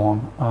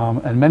problem,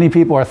 and many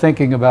people are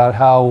thinking about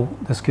how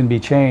this can be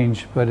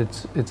changed, but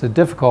it's a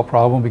difficult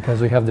problem because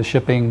we have the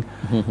shipping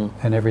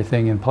and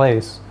everything in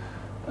place.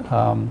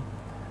 But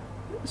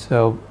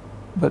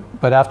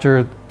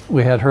after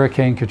we had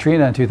Hurricane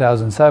Katrina in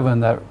 2007,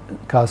 that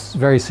caused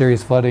very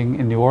serious flooding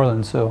in New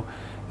Orleans.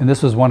 And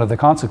this was one of the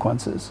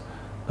consequences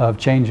of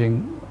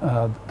changing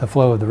the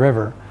flow of the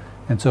river.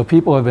 And so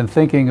people have been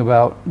thinking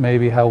about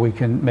maybe how we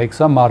can make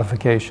some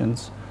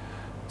modifications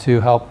to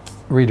help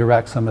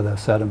redirect some of the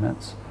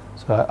sediments.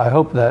 So I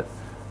hope that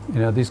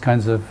these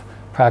kinds of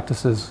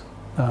practices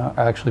are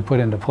actually put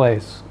into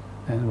place,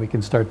 and we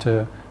can start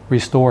to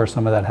restore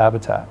some of that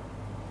habitat.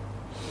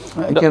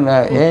 I can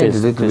add a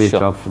little bit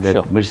of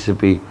that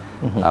Mississippi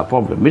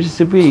problem.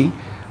 Mississippi,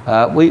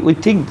 we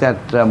think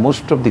that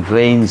most of the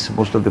grains,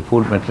 most of the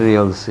food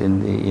materials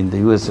in the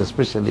US,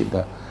 especially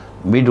the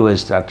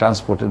Midwest, are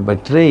transported by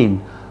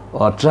train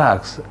or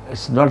trucks.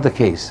 It's not the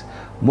case.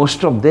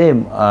 Most of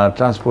them are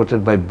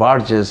transported by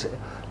barges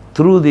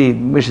through the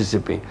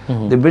Mississippi.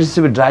 The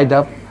Mississippi dried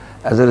up.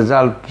 As a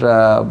result,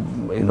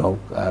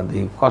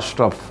 the cost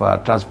of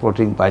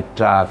transporting by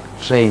truck,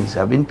 trains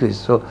have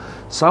increased. So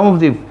some of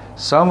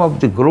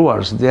the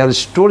growers, they are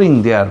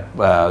storing their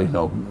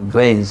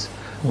grains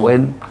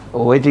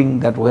waiting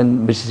that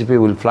when Mississippi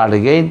will flood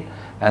again,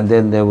 and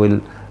then they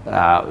will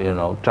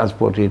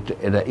transport it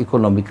at an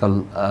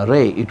economical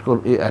rate.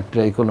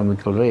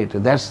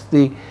 That's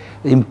the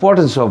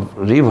importance of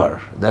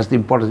river. That's the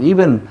importance.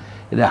 Even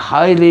in a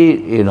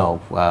highly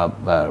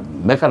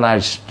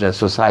mechanized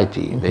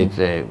society,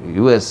 the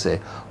USA,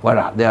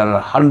 where there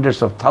are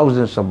hundreds of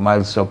thousands of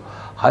miles of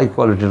high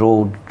quality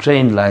road,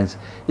 train lines,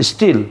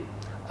 still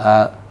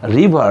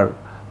river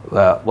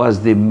was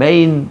the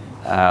main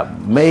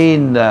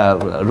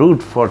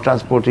route for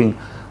transporting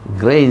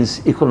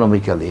grains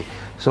economically.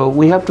 So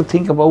we have to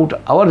think about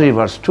our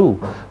rivers too,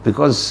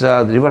 because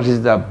the river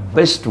is the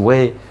best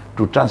way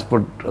to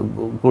transport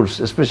goods,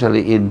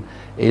 especially in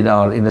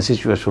a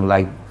situation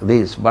like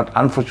this. But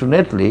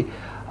unfortunately,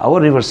 our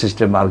river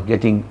system are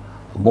getting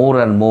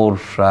more and more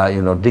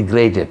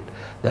degraded.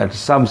 That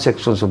some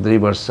sections of the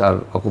rivers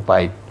are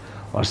occupied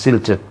or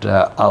silted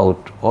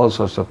out. All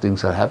sorts of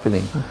things are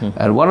happening,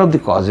 and one of the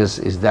causes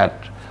is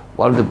that.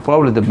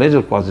 Probably the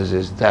major causes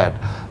is that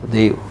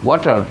the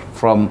water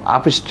from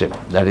upstream,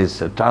 that is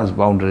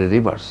transboundary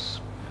rivers,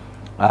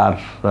 are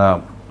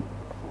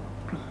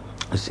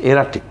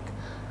erratic.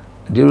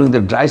 During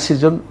the dry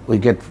season, we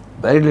get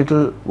very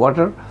little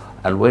water,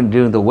 and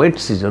during the wet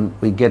season,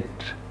 we get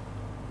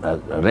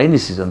rainy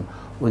season,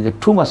 we get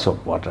too much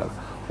of water.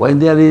 when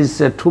there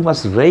is too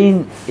much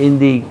rain in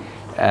the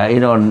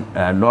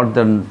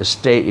northern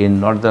state, in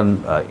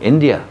northern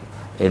India,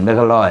 in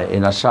Meghalaya,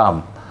 in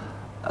Assam,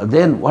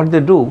 then what they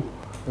do,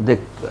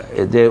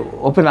 they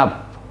open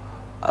up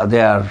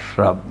their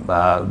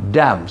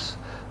dams.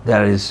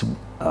 There is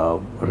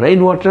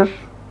rainwater,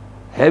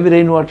 heavy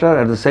rainwater.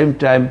 At the same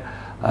time,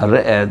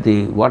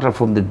 the water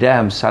from the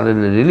dam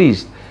suddenly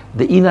released.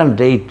 They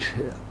inundate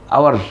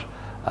our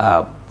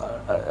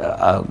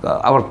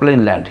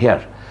plain land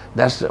here.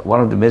 That's one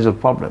of the major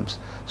problems.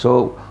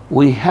 So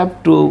we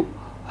have to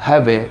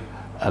have a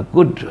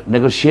good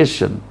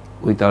negotiation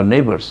with our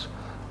neighbors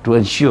to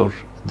ensure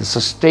the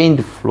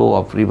sustained flow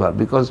of river,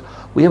 because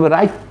we have a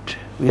right.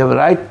 We have a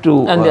right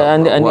to.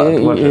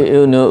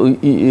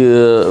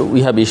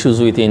 We have issues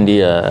with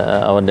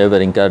India, our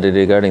neighboring country,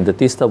 regarding the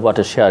Tista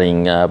water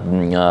sharing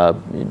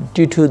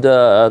due to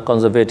the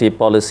conservative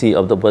policy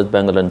of the West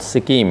Bengal and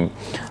Sikkim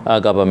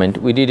government.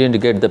 We didn't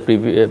get the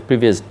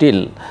previous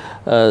deal.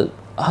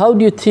 How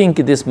do you think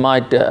this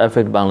might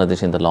affect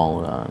Bangladesh in the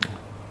long run?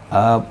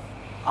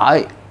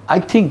 I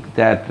think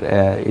that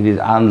it is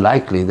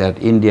unlikely that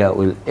India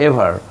will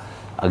ever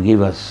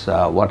give us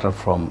water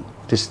from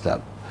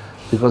Tista,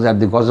 because at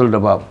the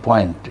Ghazeldaba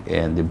point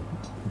and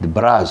the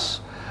barrage,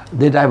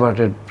 they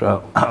diverted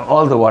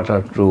all the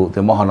water to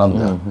the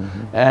Mahananda,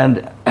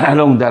 and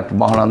along that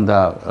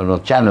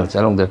Mahananda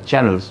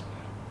channels,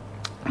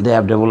 they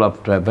have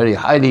developed a very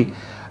highly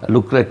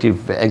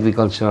lucrative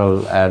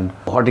agricultural and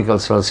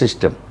horticultural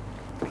system.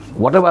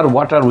 Whatever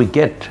water we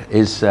get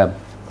is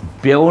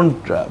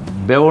beyond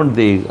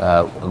the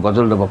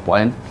Ghazeldaba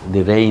point,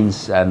 the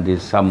rains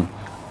and some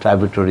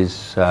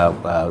tributaries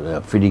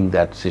feeding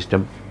that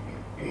system.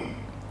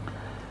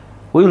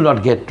 We will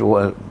not get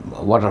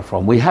water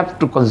from. We have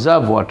to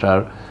conserve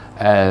water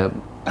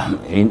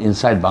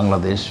inside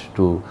Bangladesh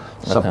to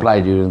supply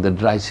during the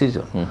dry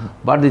season.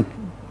 But the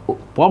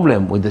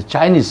problem with the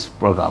Chinese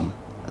program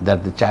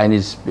that the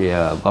Chinese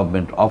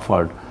government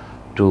offered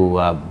to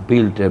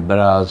build a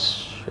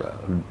barrage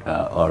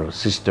or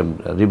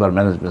system, a river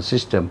management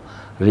system,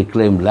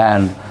 reclaim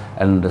land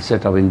and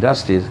set up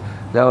industries,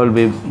 there will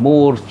be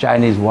more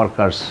Chinese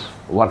workers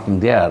working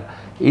there.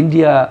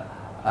 India,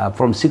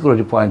 from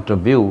security point of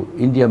view,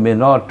 India may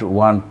not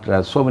want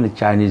so many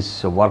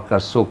Chinese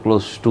workers so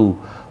close to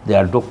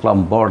their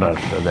Doklam border,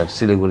 that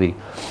Siliguri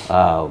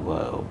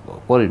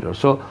corridor.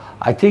 So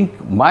I think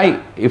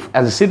if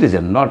as a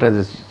citizen, not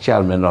as a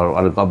chairman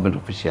or a government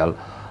official,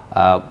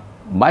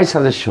 my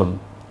suggestion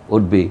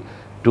would be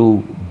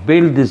to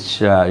build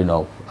this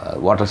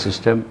water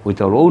system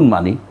with our own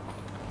money,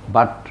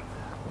 but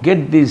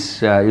get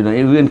this,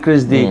 we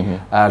increase the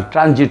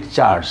transit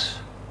charge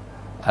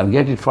and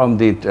get it from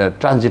the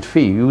transit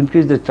fee. You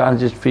increase the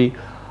transit fee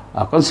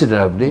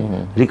considerably,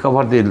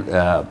 recover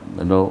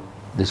the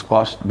this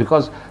cost,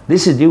 because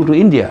this is due to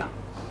India.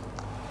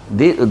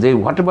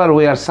 Whatever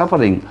we are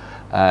suffering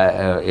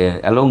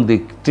along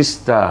the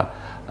Tista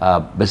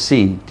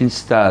basin,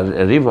 Tista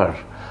river,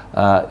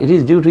 it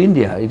is due to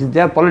India. It is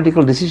their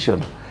political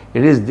decision.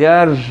 It is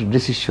their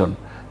decision.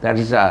 That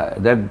is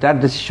that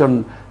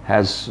decision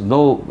has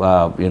no,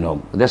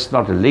 that's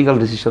not a legal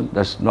decision.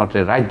 That's not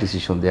a right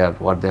decision.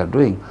 What they are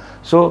doing.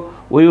 So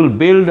we will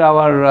build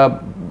our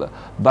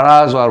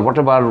barrage or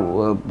whatever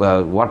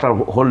water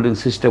holding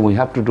system we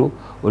have to do.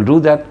 We'll do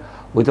that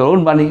with our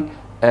own money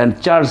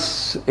and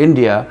charge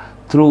India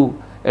through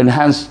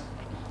enhanced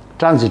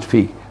transit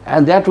fee,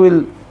 and that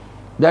will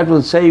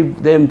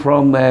save them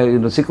from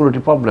security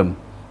problem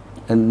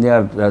in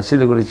their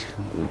Siliguri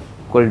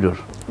corridor.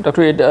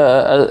 Dr. Reid,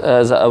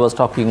 as I was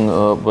talking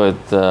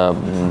with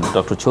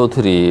Dr.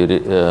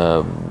 Chowdhury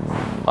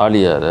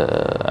earlier,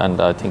 and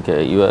I think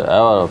you are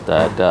aware of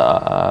that,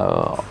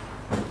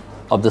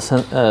 of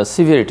the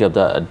severity of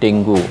the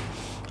dengue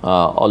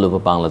all over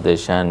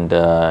Bangladesh and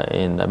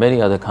in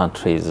many other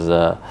countries.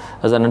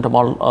 As an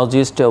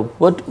entomologist,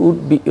 what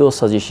would be your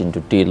suggestion to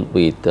deal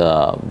with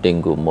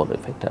dengue more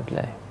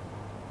effectively?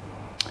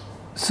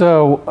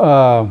 So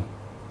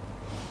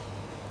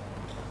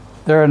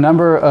there are a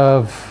number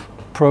of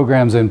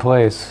programs in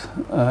place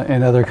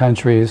in other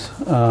countries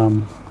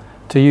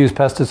to use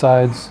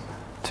pesticides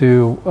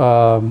to.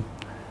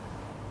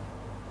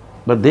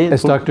 But they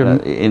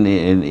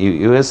in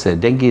USA,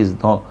 dengue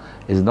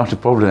is not a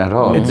problem at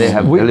all. They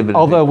have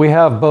although we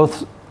have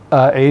both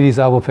Aedes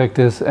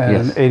albopictus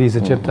and Aedes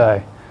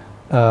aegypti,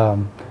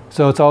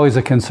 so it's always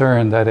a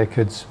concern that it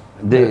could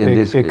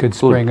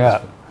spring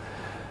up.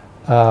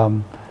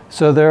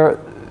 So there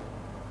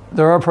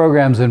are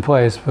programs in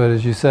place, but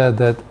as you said,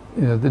 that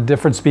the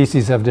different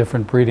species have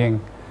different breeding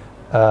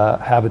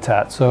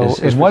habitat. So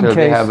in one case,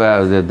 they have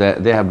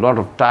a lot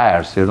of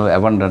tires,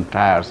 abundant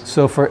tires.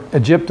 So for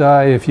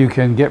aegypti, if you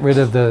can get rid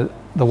of the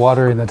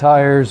water in the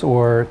tires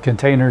or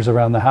containers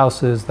around the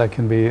houses, that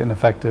can be an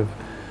effective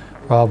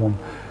problem.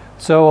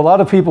 So a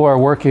lot of people are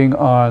working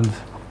on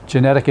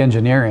genetic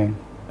engineering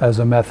as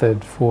a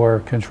method for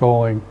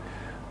controlling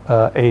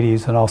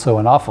Aedes and also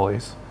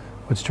Anopheles,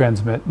 which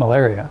transmit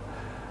malaria.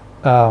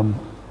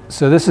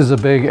 So this is a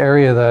big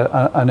area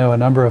that I know a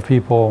number of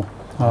people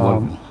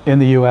in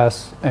the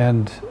U.S.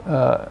 and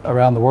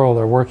around the world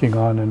are working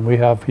on, and we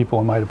have people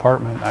in my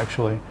department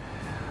actually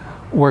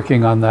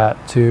working on that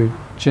to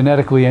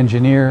genetically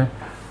engineer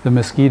the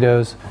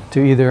mosquitoes to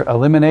either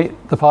eliminate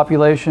the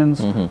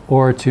populations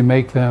or to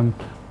make them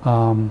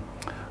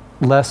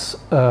less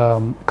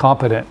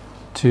competent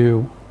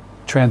to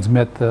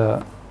transmit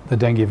the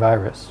dengue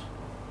virus.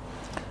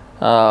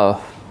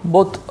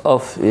 Both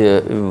of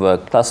you were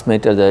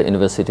classmates at the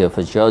University of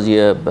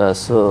Georgia.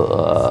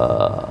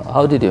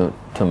 How did you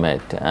two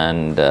meet,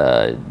 and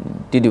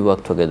did you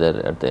work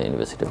together at the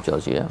University of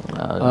Georgia,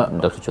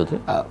 Dr.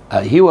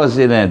 Chowdhury? He was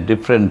in a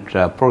different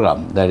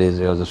program, that is,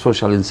 he was a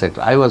social insect.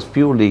 I was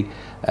purely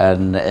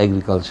an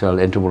agricultural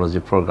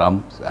entomology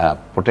program,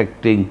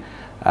 protecting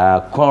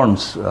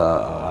corns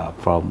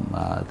from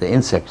the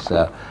insects.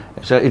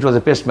 So it was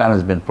a pest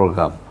management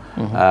program.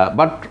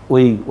 But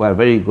we were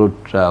very good,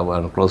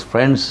 close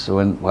friends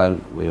while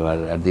we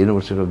were at the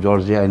University of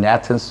Georgia in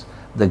Athens,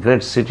 the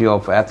great city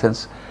of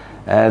Athens.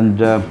 And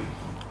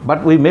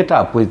but we met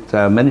up with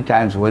many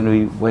times when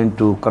we went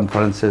to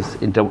conferences,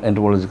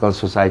 entomological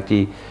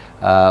society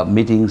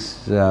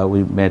meetings.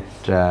 We met,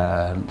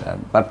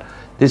 but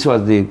this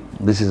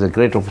is a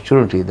great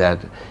opportunity that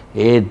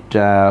Ed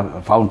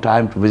found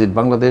time to visit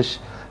Bangladesh,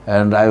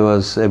 and I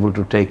was able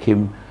to take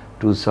him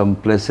to some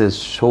places,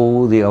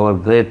 show our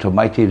great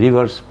mighty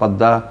rivers,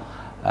 Padda,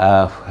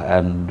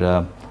 and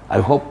I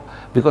hope,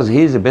 because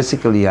he is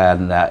basically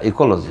an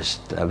ecologist,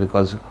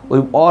 because we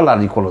all are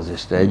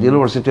ecologists. The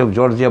University of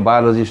Georgia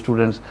biology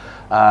students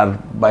are,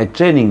 by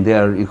training, they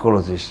are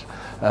ecologists.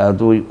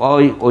 We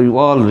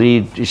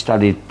all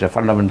studied the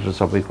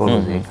fundamentals of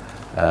ecology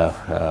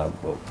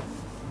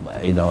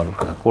in our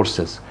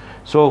courses.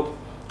 So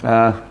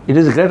it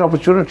is a great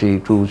opportunity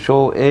to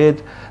show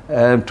Ed.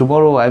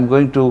 Tomorrow I'm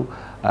going to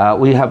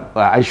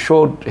I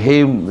showed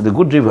him the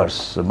good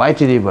rivers,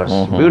 mighty rivers,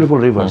 beautiful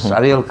rivers,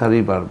 Arielka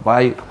River,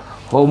 my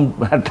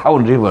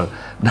hometown river.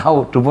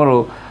 Now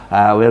tomorrow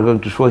we are going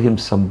to show him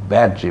some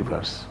bad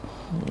rivers,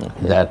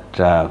 that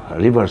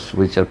rivers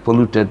which are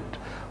polluted,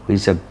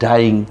 which are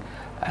dying,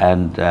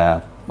 and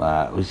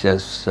which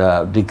has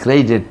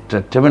degraded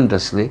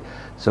tremendously.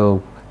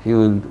 So he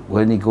will,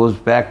 when he goes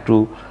back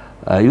to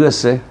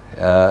USA,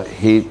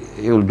 he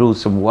will do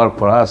some work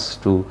for us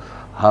to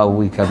how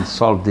we can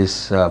solve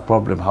this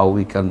problem, how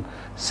we can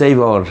save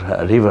our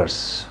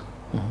rivers.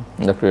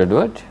 Dr.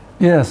 Edward?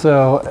 Yeah,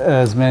 so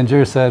as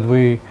Manjur said,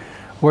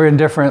 we're in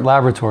different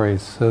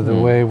laboratories. So the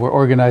way we're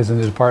organized in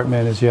the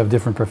department is you have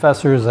different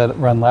professors that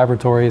run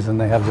laboratories,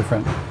 and they have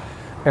different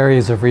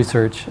areas of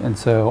research. And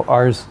so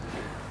ours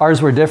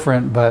were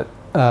different, but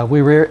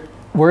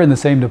we're in the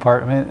same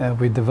department, and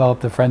we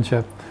developed a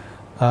friendship.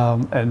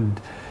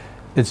 And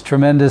it's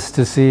tremendous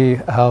to see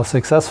how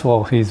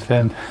successful he's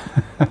been.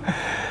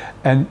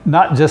 And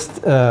not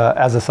just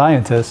as a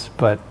scientist,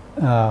 but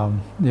you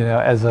know,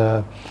 as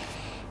a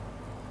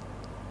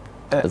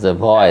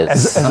voice,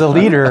 as a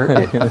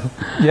leader.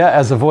 Yeah,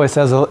 as a voice,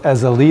 as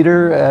a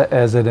leader,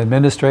 as an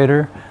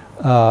administrator,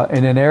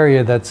 in an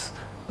area that's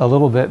a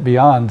little bit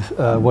beyond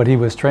what he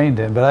was trained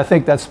in. But I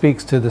think that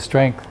speaks to the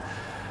strength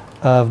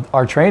of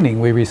our training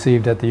we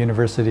received at the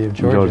University of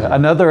Georgia.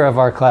 Another of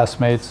our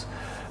classmates,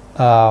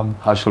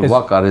 Harshal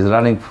Walker, is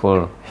running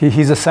for...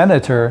 He's a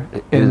senator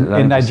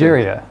in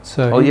Nigeria.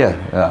 So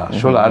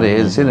Sholare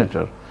is a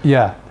senator.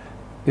 Yeah.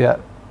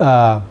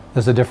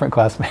 There's a different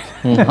classmate.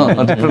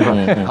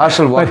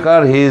 Harshal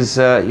Walker, he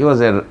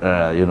was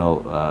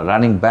a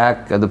running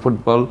back at the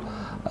football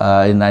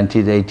in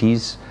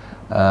 1980s.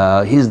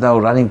 He's now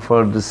running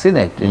for the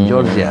Senate in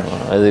Georgia.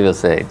 As you were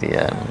saying,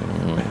 yeah.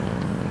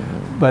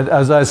 But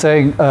as I was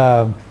saying,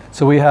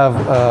 so we have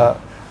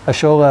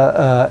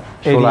Ashola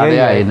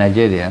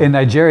in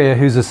Nigeria,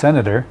 who's a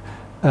senator,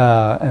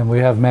 and we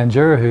have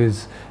Manjur,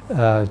 who's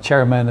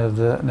chairman of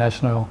the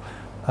National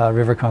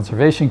River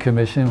Conservation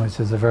Commission, which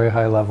is a very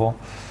high-level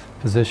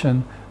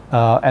position.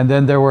 And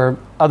then there were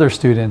other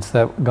students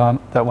that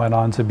went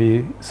on to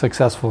be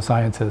successful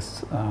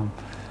scientists.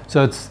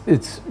 So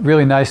it's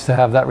really nice to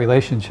have that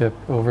relationship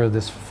over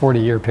this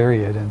 40-year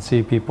period and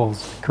see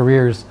people's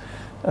careers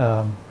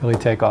really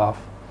take off.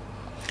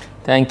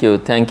 Thank you,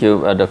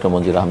 Dr.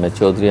 Manjur Ahmed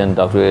Chowdhury and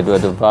Dr.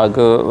 Edward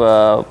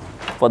Vargo,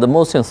 for the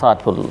most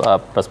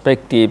insightful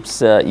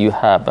perspectives you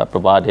have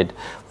provided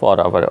for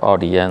our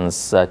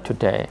audience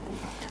today.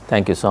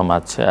 Thank you so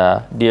much.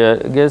 Dear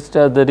guests,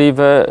 the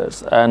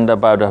rivers and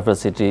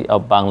biodiversity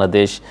of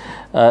Bangladesh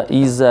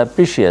is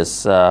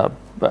precious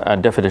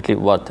and definitely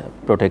worth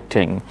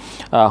protecting.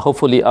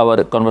 Hopefully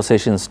our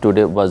conversations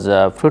today was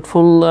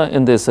fruitful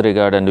in this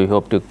regard, and we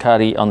hope to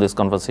carry on this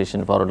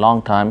conversation for a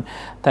long time.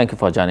 Thank you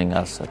for joining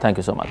us. Thank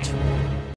you so much.